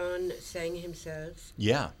And Don sang himself.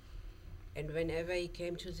 Yeah. And whenever he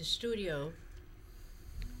came to the studio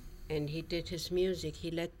and he did his music,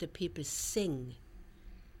 he let the people sing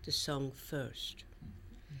the song first.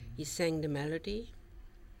 He sang the melody,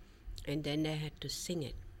 and then they had to sing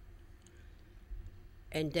it.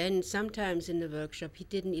 And then sometimes in the workshop, he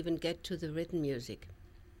didn't even get to the written music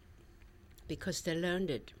because they learned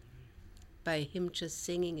it by him just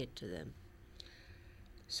singing it to them.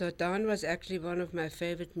 So Don was actually one of my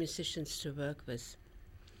favorite musicians to work with.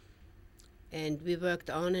 And we worked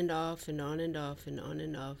on and off and on and off and on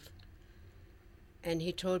and off. And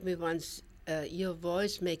he told me once, your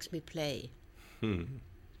voice makes me play.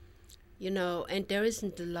 You know, and there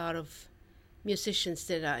isn't a lot of musicians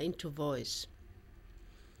that are into voice.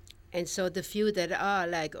 And so the few that are,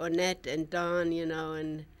 like Ornette and Don, you know,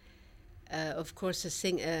 and of course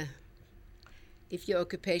if your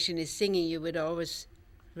occupation is singing, you would always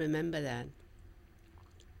remember that.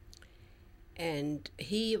 And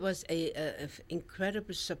he was a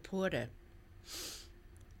incredible supporter.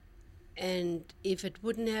 And if it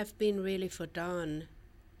wouldn't have been really for Don,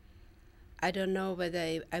 I don't know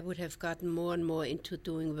whether I would have gotten more and more into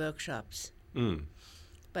doing workshops.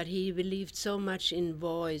 But he believed so much in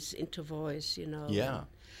voice, into voice, you know. Yeah.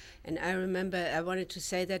 And I remember I wanted to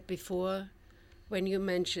say that before when you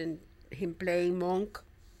mentioned him playing Monk.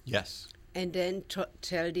 Yes. And then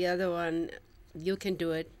tell the other one, you can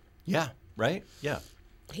do it. Yeah, right? Yeah.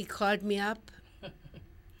 He called me up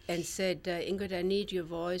and said, Ingrid, I need your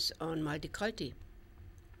voice on Multiculti.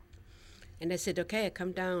 And I said, okay, I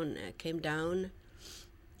come down. I came down,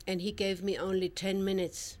 and he gave me only 10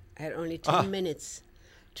 minutes. I had only 10 minutes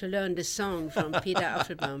to learn the song from Peter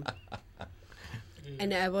Apfelbaum.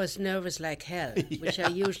 And I was nervous like hell, which I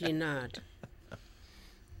usually not.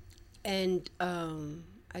 And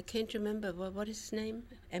I can't remember, what is his name?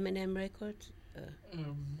 M&M Records?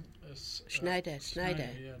 Schneider.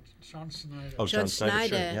 Yeah, John Schneider. Oh, John Schneider,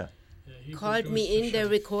 Schneider sure, Yeah, he called produced me the in, they show.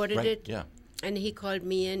 recorded yeah. it, Yeah. and he called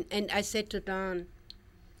me in, and I said to Don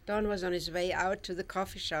was on his way out to the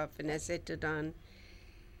coffee shop, and I said to Don,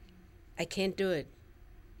 I can't do it.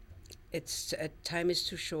 It's time is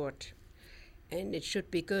too short, and it should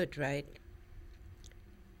be good, right?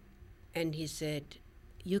 And he said,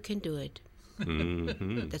 you can do it.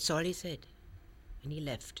 That's all he said. And he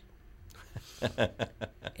left.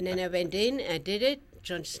 And then I went in, I did it.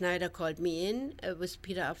 John Schneider called me in with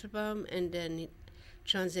Peter Apfelbaum, and then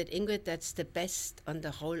John said, Ingrid, that's the best on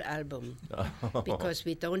the whole album because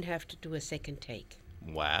we don't have to do a second take.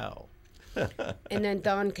 Wow. And then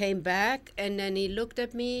Don came back, and then he looked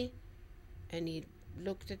at me, and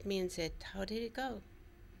said, how did it go?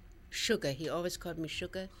 Sugar. He always called me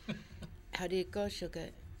Sugar. How did it go, Sugar?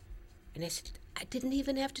 And I said, I didn't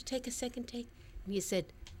even have to take a second take. And he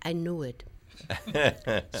said, I knew it.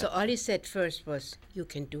 So all he said first was, you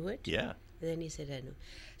can do it. Yeah. And then he said, I know.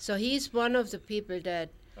 So he's one of the people that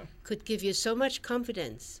could give you so much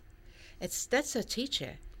confidence. That's a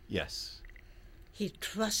teacher. Yes. He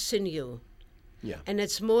trusts in you. Yeah. And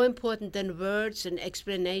it's more important than words and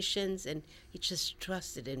explanations, and he just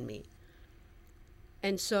trusted in me.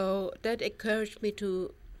 And so that encouraged me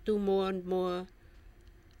to do more and more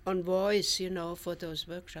on voice, you know, for those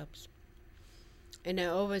workshops. And I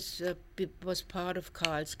always was part of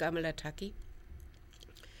Carl's Gamelataki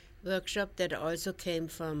workshop that also came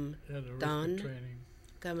from Yeah, the Don rhythmic training.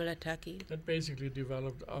 Gamelataki. That basically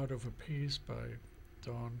developed out of a piece by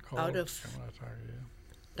Don called Out of- Gamelataki, yeah.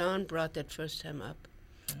 Don brought that first time up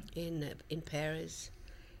in Paris,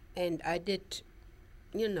 and I did.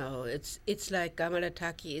 You know, it's like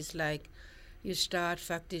Gamelataki is like you start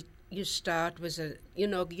with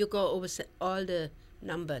you go over all the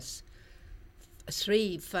numbers,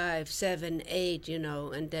 3, 5, 7, 8, you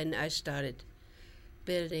know, and then I started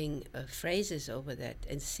building phrases over that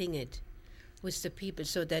and sing it with the people,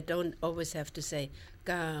 so they don't always have to say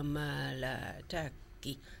Gamelataki,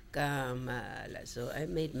 Gamala. So I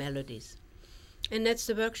made melodies, and that's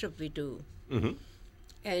the workshop we do. Mm-hmm.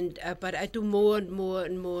 And but I do more and more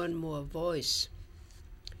and more and more voice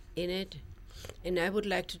in it, and I would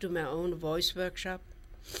like to do my own voice workshop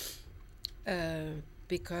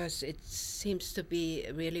because it seems to be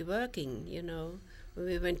really working. You know, when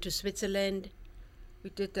we went to Switzerland,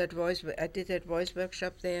 we did that voice. I did that voice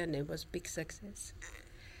workshop there, and it was big success.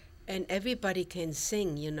 And everybody can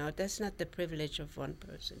sing. You know, that's not the privilege of one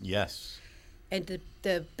person. Yes. And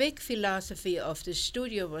the big philosophy of the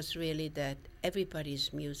studio was really that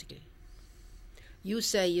everybody's musical. You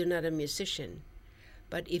say you're not a musician,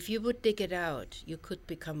 but if you would dig it out, you could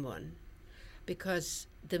become one. Because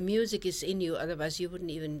the music is in you, otherwise you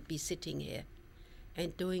wouldn't even be sitting here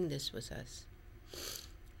and doing this with us.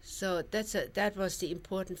 So that was the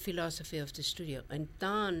important philosophy of the studio. And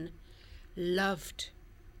Don loved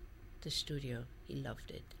the studio. He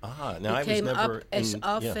loved it. Now He came I was never up as in,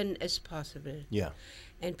 often as possible. Yeah.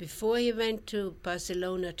 And before he went to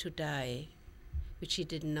Barcelona to die, which he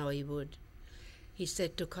didn't know he would, he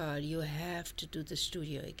said to Carl, "You have to do the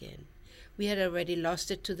studio again." We had already lost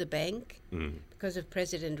it to the bank because of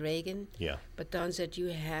President Reagan. Yeah. But Don said, "You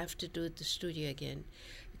have to do the studio again,"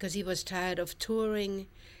 because he was tired of touring.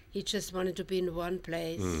 He just wanted to be in one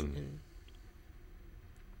place. And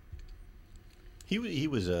He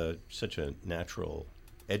was such a natural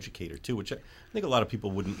educator too, which I think a lot of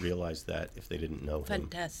people wouldn't realize that if they didn't know him.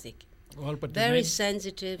 fantastic. Well, but Very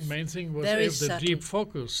sensitive. main thing was very the subtle. deep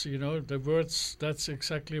focus. You know, the words. That's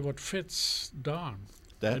exactly what fits Don.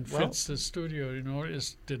 It fits the studio. You know,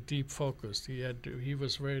 is the deep focus. He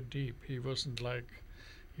was very deep. He wasn't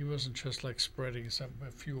just like spreading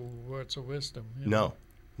a few words of wisdom. You know?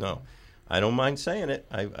 No. I don't mind saying it.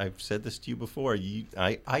 I've said this to you before.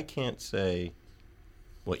 I can't say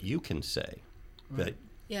what you can say. That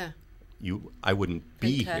Yeah. I wouldn't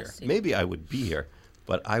be Fantastic. here. Maybe I would be here,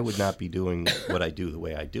 but I would not be doing what I do the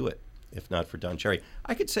way I do it if not for Don Cherry.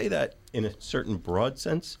 I could say that in a certain broad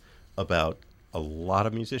sense about a lot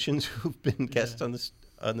of musicians who've been guests on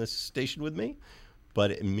this station with me,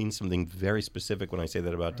 but it means something very specific when I say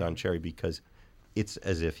that about Don Cherry, because it's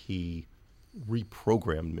as if he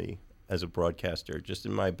reprogrammed me as a broadcaster, just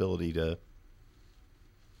in my ability to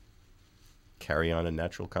carry on a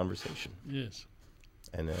natural conversation. Yes.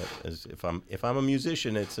 And as if I'm a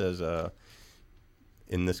musician, it's as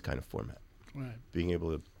in this kind of format, Right. being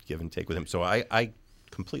able to give and take with him. So I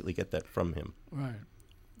completely get that from him. Right.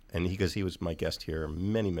 And because he was my guest here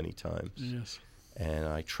many, many times. Yes. And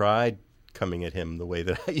I tried coming at him the way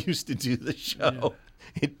that I used to do the show. Yeah.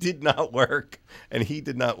 It did not work. And he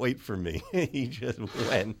did not wait for me. He just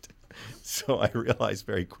went. So I realized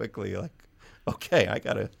very quickly, like, okay, I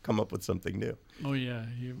got to come up with something new. Oh, yeah.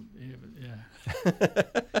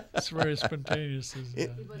 It's very spontaneous. He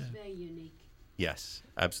was very unique. Yes,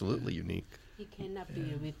 absolutely unique. He cannot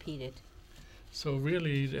be repeated. So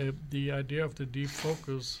really, the idea of the deep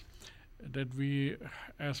focus that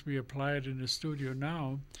as we apply it in the studio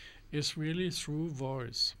now, is really through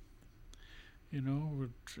voice. You know,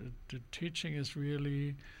 the teaching is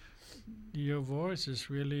really, your voice is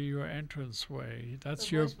really your entranceway. That's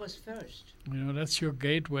The your, voice was first. you know, that's your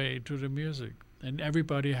gateway to the music. And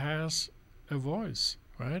everybody has a voice,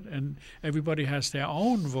 right? And everybody has their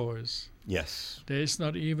own voice. Yes. There is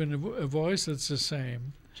not even a voice that's the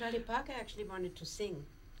same. Charlie Parker actually wanted to sing.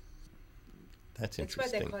 That's That's why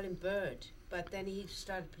interesting. they call him Bird. But then he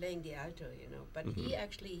started playing the alto, you know. But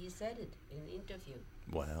he said it in an interview.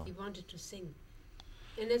 Wow. He wanted to sing.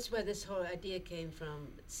 And that's where this whole idea came from,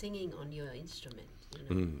 singing on your instrument,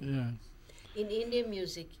 you know. Yeah. In Indian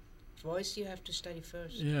music, voice you have to study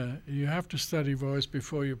first. Yeah, you have to study voice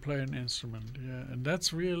before you play an instrument. Yeah, and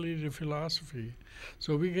that's really the philosophy.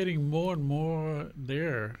 So we're getting more and more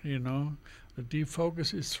there, you know. The deep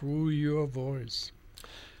focus is through your voice.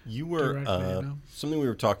 You were Directly, you know? something we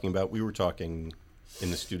were talking about. We were talking in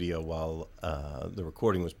the studio while the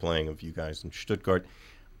recording was playing of you guys in Stuttgart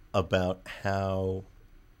about how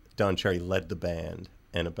Don Cherry led the band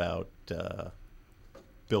and about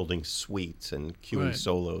building suites and cueing Right.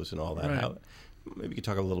 solos and all that. Right. How, maybe you could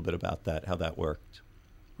talk a little bit about that, how that worked.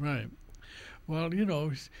 Right. Well, you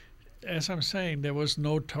know, as I'm saying, there was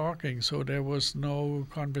no talking, so there was no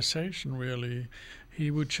conversation really. He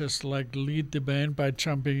would just like lead the band by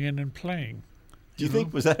jumping in and playing. Do you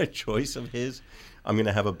think, was that a choice of his? I'm going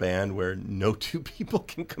to have a band where no two people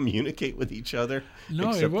can communicate with each other. No,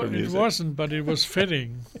 except for it music? wasn't, but it was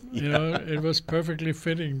fitting. You know, it was perfectly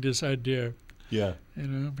fitting, this idea, Yeah. you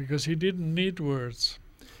know, because he didn't need words.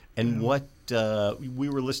 And what we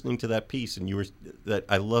were listening to that piece, and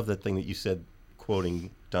I love that thing that you said,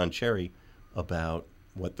 quoting Don Cherry, about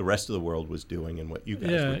what the rest of the world was doing and what you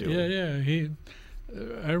guys were doing. Yeah.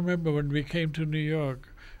 I remember when we came to New York,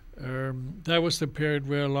 that was the period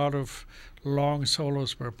where a lot of long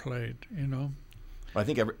solos were played, you know. I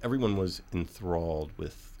think everyone was enthralled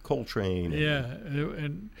with Coltrane.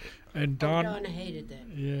 And Don. Don hated that.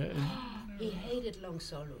 Yeah, He hated long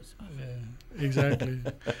solos. yeah, exactly.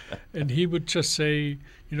 And he would just say,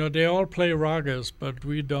 you know, they all play ragas, but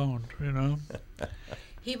we don't, you know.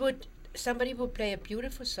 Somebody would play a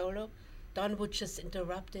beautiful solo, Don would just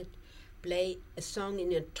interrupt it, play a song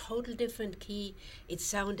in a total different key. It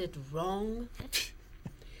sounded wrong.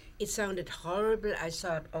 It sounded horrible. I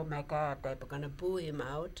thought, oh my God, they were going to boo him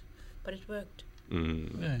out. But it worked.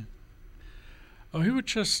 Mm. Yeah. Oh, he would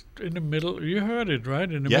just, in the middle, you heard it,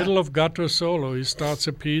 right? In the Yeah. middle of Gato solo, he starts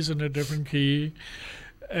a piece in a different key,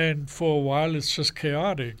 and for a while it's just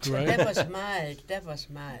chaotic, right? That was mild. That was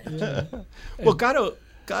mild. Yeah. Well,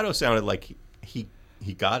 Gatto sounded like he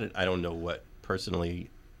got it. I don't know what personally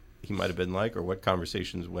he might have been like or what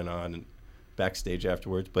conversations went on backstage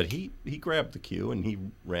afterwards, but he grabbed the cue and he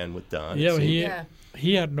ran with Don. Yeah, Yeah.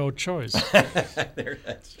 he had no choice.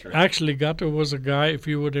 That's true. Actually, Gatto was a guy, if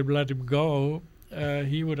you would have let him go,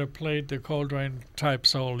 he would have played the Coltrane type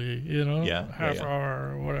solely, half yeah.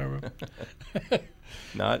 hour or whatever.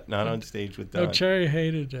 Not on stage with Don. No, Cherry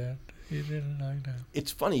hated that. He didn't like that.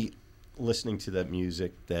 It's funny listening to that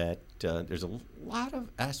music that there's a lot of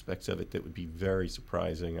aspects of it that would be very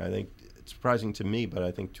surprising. I think it's surprising to me, but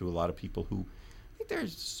I think to a lot of people I think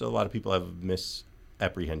there's a lot of people have a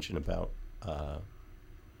misapprehension about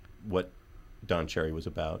what Don Cherry was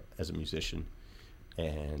about as a musician.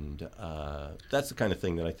 And that's the kind of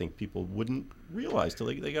thing that I think people wouldn't realize till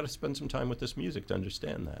they got to spend some time with this music to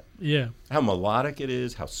understand that. Yeah. How melodic it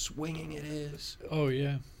is, how swinging it is. Oh,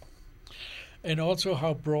 yeah. And also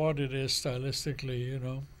how broad it is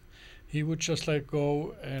stylistically, He would just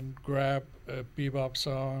go and grab a bebop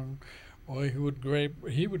song, or he would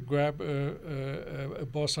grab a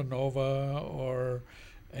bossa nova or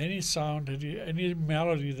any sound, any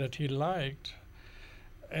melody that he liked,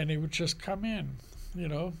 and he would just come in,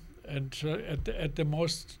 And at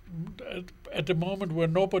the moment where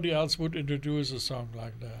nobody else would introduce a song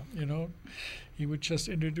like that, he would just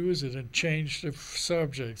introduce it and change the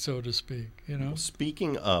subject, so to speak, Well,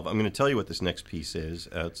 speaking of, I'm going to tell you what this next piece is.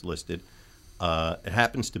 It's listed. It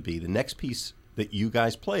happens to be the next piece that you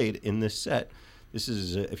guys played in this set. This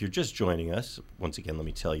is, if you're just joining us, once again, let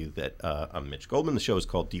me tell you that I'm Mitch Goldman. The show is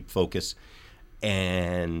called Deep Focus,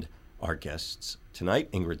 and our guests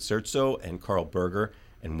tonight, Ingrid Sertso and Carl Berger,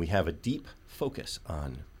 and we have a deep focus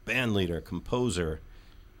on bandleader, composer,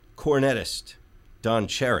 cornetist Don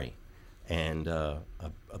Cherry, and a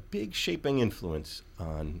big shaping influence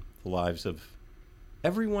on the lives of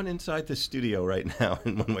everyone inside the studio right now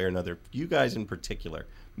in one way or another. You guys in particular,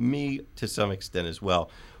 me to some extent as well.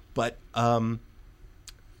 But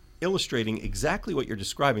illustrating exactly what you're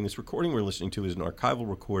describing, this recording we're listening to is an archival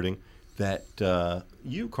recording that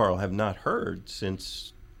you, Carl, have not heard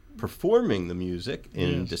since performing the music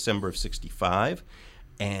in December of '65.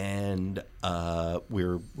 And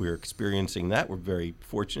we're experiencing that. We're very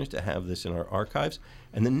fortunate to have this in our archives.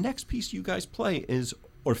 And the next piece you guys play is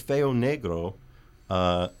Orfeo Negro,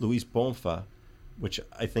 Luis Bonfa, which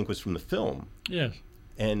I think was from the film. Yes.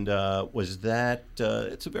 And was that,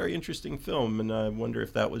 it's a very interesting film, and I wonder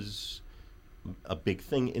if that was a big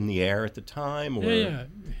thing in the air at the time? Or? Yeah.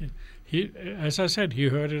 He, as I said, he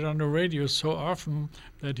heard it on the radio so often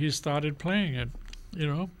that he started playing it,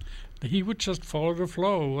 He would just follow the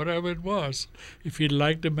flow, whatever it was. If he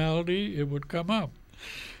liked the melody, it would come up.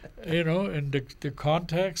 And the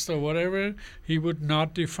context or whatever, he would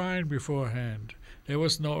not define beforehand. There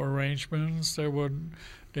was no arrangements. There were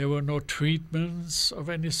no treatments of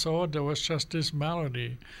any sort. There was just this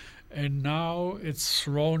melody. And now it's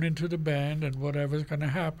thrown into the band and whatever's going to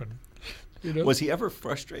happen. Was he ever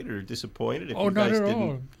frustrated or disappointed if you guys not at didn't?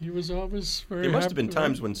 all. He was always very There must happy. have been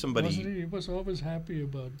times when somebody... He was always happy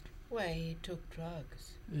about it. Well, he took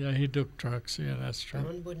drugs. Yeah, he took drugs. Yeah, that's true.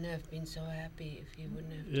 Don wouldn't have been so happy if he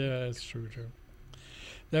wouldn't have. Yeah, that's true, too.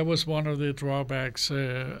 That was one of the drawbacks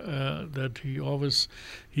that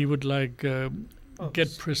he would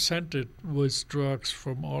get presented with drugs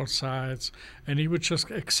from all sides, and he would just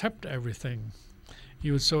accept everything. He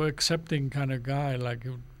was so accepting kind of guy, like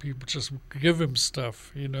people just give him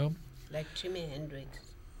stuff, Like Jimi Hendrix.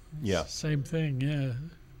 Yeah. Same thing, yeah.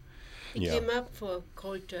 He came up for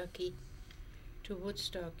cold turkey to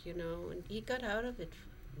Woodstock, and he got out of it.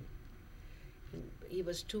 And he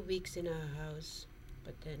was 2 weeks in our house,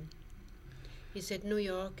 but then he said New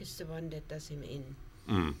York is the one that does him in.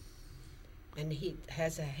 Mm. And he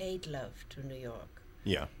has a hate-love to New York.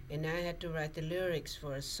 Yeah. And I had to write the lyrics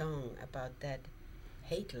for a song about that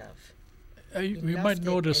hate-love. You might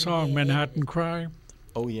know the song Manhattan Cry.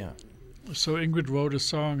 Oh, yeah. So Ingrid wrote a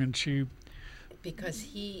song, and she... Because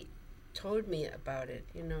he told me about it,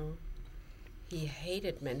 He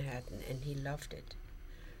hated Manhattan, and he loved it.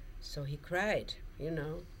 So he cried,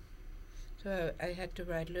 So I had to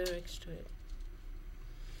write lyrics to it.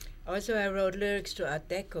 Also, I wrote lyrics to Art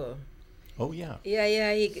Deco. Oh, yeah.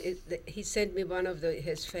 Yeah. He sent me one of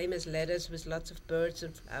his famous letters with lots of birds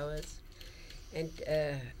and flowers. And,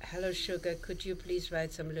 hello, Sugar, could you please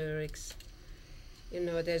write some lyrics?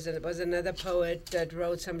 There was another poet that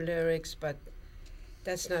wrote some lyrics, but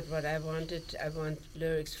that's not what I wanted. I want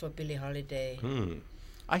lyrics for Billie Holiday.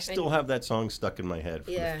 I still have that song stuck in my head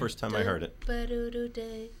from the first time I heard it.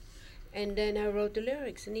 And then I wrote the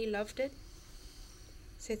lyrics, and he loved it.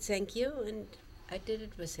 Said thank you, and I did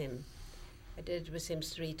it with him. I did it with him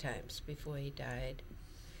 3 times before he died.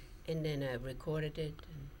 And then I recorded it,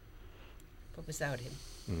 but without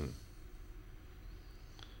him.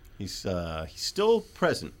 He's still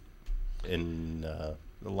present in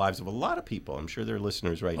the lives of a lot of people. I'm sure there are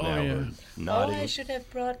listeners right now who are nodding. I should have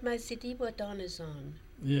brought my CD what Don is on.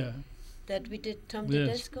 Yeah. That we did Tom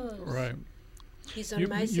Yes. Tedesco's. Right. He's on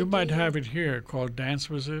my CD. You might have it here called Dance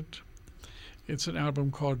With It. It's an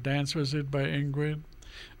album called Dance With It by Ingrid.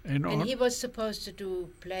 And he was supposed to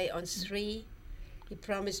play on 3. He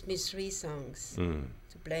promised me 3 songs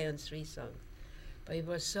to play on 3 songs, but he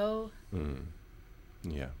was so.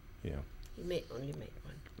 Yeah. He only made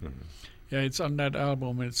one. Yeah, it's on that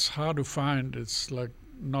album. It's hard to find. It's like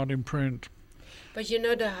not in print. But you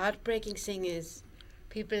know, the heartbreaking thing is,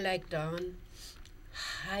 people like Don,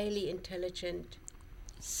 highly intelligent,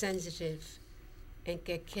 sensitive, and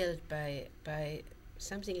get killed by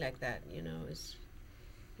something like that. You know, it's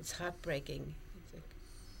heartbreaking.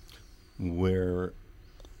 We're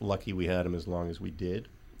lucky we had him as long as we did,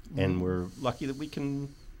 and we're lucky that we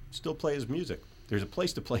can still play his music. There's a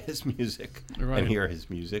place to play his music and hear his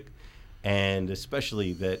music, and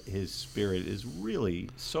especially that his spirit is really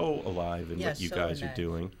so alive in what you guys are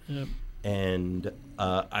doing. Yep. And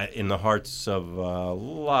in the hearts of a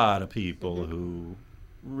lot of people who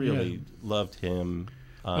really loved him.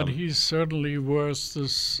 But he's certainly worth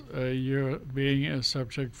this year being a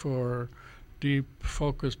subject for deep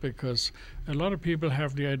focus, because a lot of people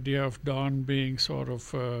have the idea of Don being sort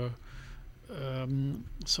of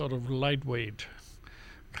lightweight,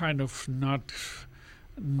 kind of not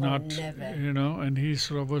you know, and he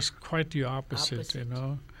sort of was quite the opposite. You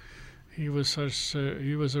know. He was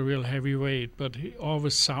he was a real heavyweight, but he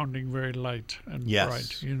always sounding very light and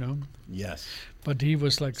bright, you know. Yes. But he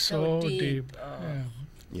was like so deep.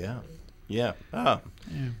 Yeah. Ah.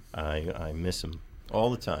 Yeah. I miss him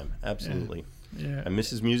all the time. Absolutely. Yeah. I miss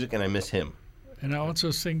his music and I miss him. And I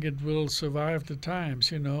also think it will survive the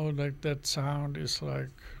times, you know, like that sound is like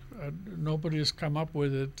nobody's come up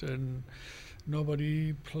with it, and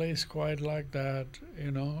nobody plays quite like that,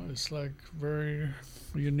 you know. It's like very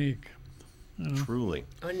unique. You know? Truly.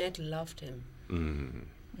 Annette loved him.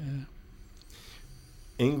 Yeah.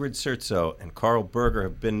 Ingrid Surzo and Carl Berger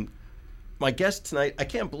have been my guests tonight. I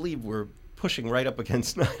can't believe we're pushing right up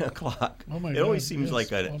against 9 o'clock. Oh my it God, always seems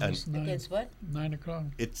like against what? 9 o'clock.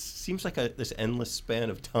 It seems like this endless span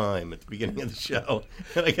of time at the beginning of the show.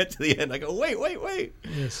 And I get to the end, I go, wait.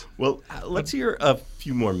 Yes. Well, let's hear a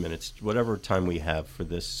few more minutes, whatever time we have for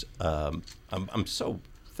this. I'm so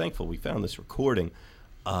thankful we found this recording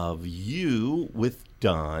of you with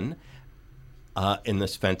Don in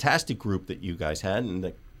this fantastic group that you guys had, and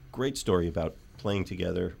the great story about playing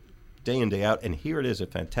together day in, day out. And here it is, a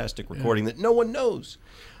fantastic recording that no one knows.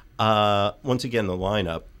 Once again, the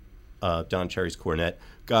lineup, Don Cherry's cornet,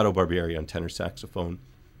 Gato Barbieri on tenor saxophone,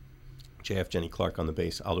 JF Jenny Clark on the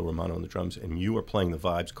bass, Aldo Romano on the drums, and you are playing the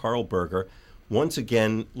vibes, Carl Berger. Once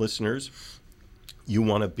again, listeners, you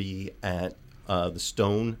want to be at the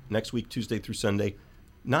Stone next week, Tuesday through Sunday,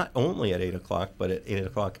 not only at 8 o'clock, but at 8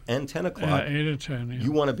 o'clock and 10 o'clock. 8 or 10, yeah.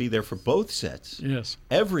 You want to be there for both sets. Yes.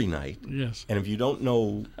 Every night. Yes. And if you don't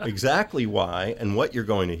know exactly why and what you're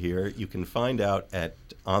going to hear, you can find out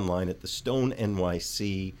online at the Stone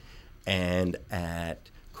NYC and at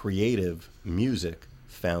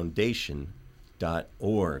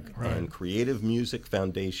creativemusicfoundation.org. Right. And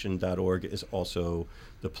creativemusicfoundation.org is also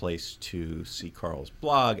the place to see Carl's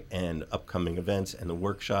blog and upcoming events and the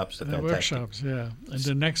workshops. The workshops, yeah. And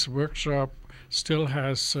the next workshop still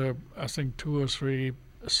has, I think, 2 or 3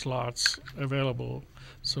 slots available.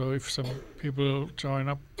 So if some people join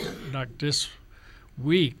up like this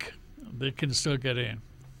week, they can still get in.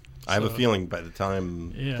 I have a feeling by the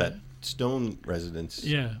time that Stone residence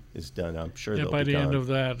is done, I'm sure they'll by be the done. end of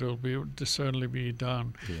that, it'll certainly be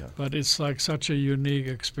done. Yeah. But it's like such a unique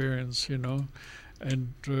experience, you know.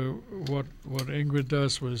 And what Ingrid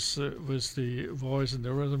does with the voice and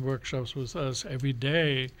the rhythm workshops with us every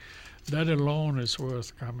day, that alone is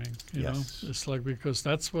worth coming. You know, it's like, because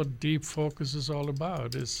that's what deep focus is all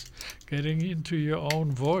about, is getting into your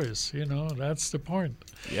own voice. You know, that's the point.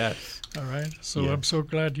 Yes. All right. So I'm so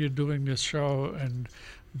glad you're doing this show, and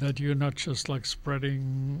that you're not just like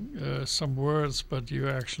spreading some words, but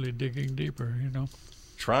you're actually digging deeper. You know.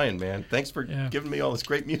 Trying, man. Thanks for giving me all this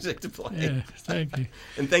great music to play. Yeah, thank you.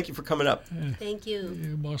 And thank you for coming up. Yeah. Thank you.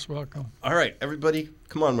 You're most welcome. All right, everybody,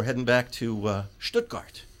 come on. We're heading back to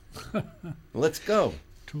Stuttgart. Let's go.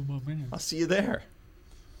 2 more minutes. I'll see you there.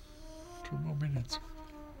 2 more minutes.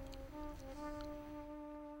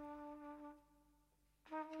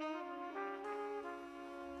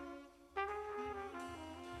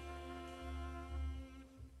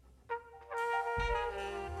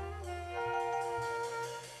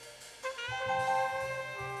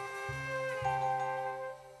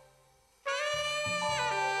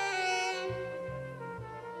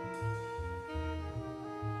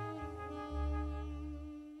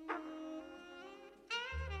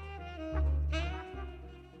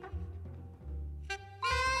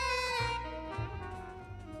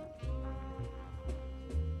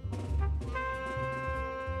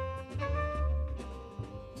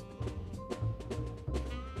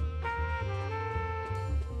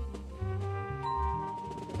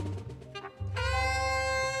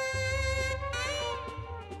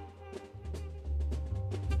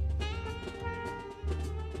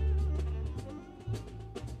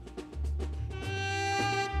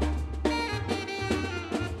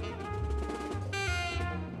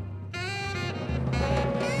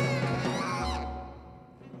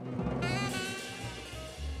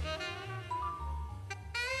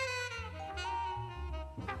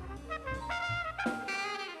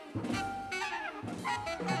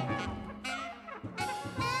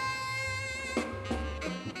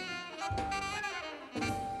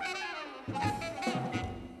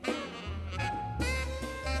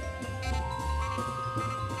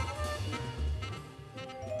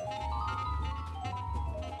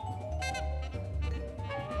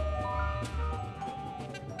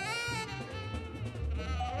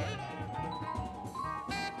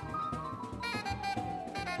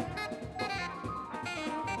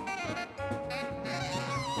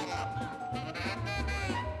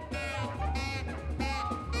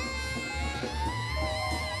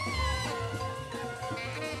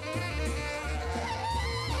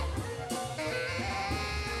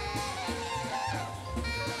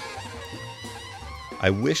 I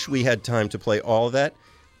wish we had time to play all of that.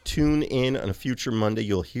 Tune in on a future Monday.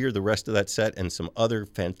 You'll hear the rest of that set and some other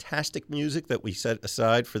fantastic music that we set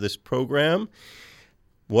aside for this program.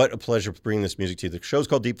 What a pleasure bringing this music to you. The show's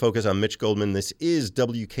called Deep Focus. I'm Mitch Goldman. This is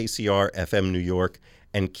WKCR FM New York.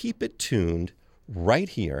 And keep it tuned right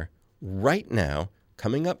here, right now.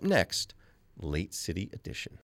 Coming up next, Late City Edition.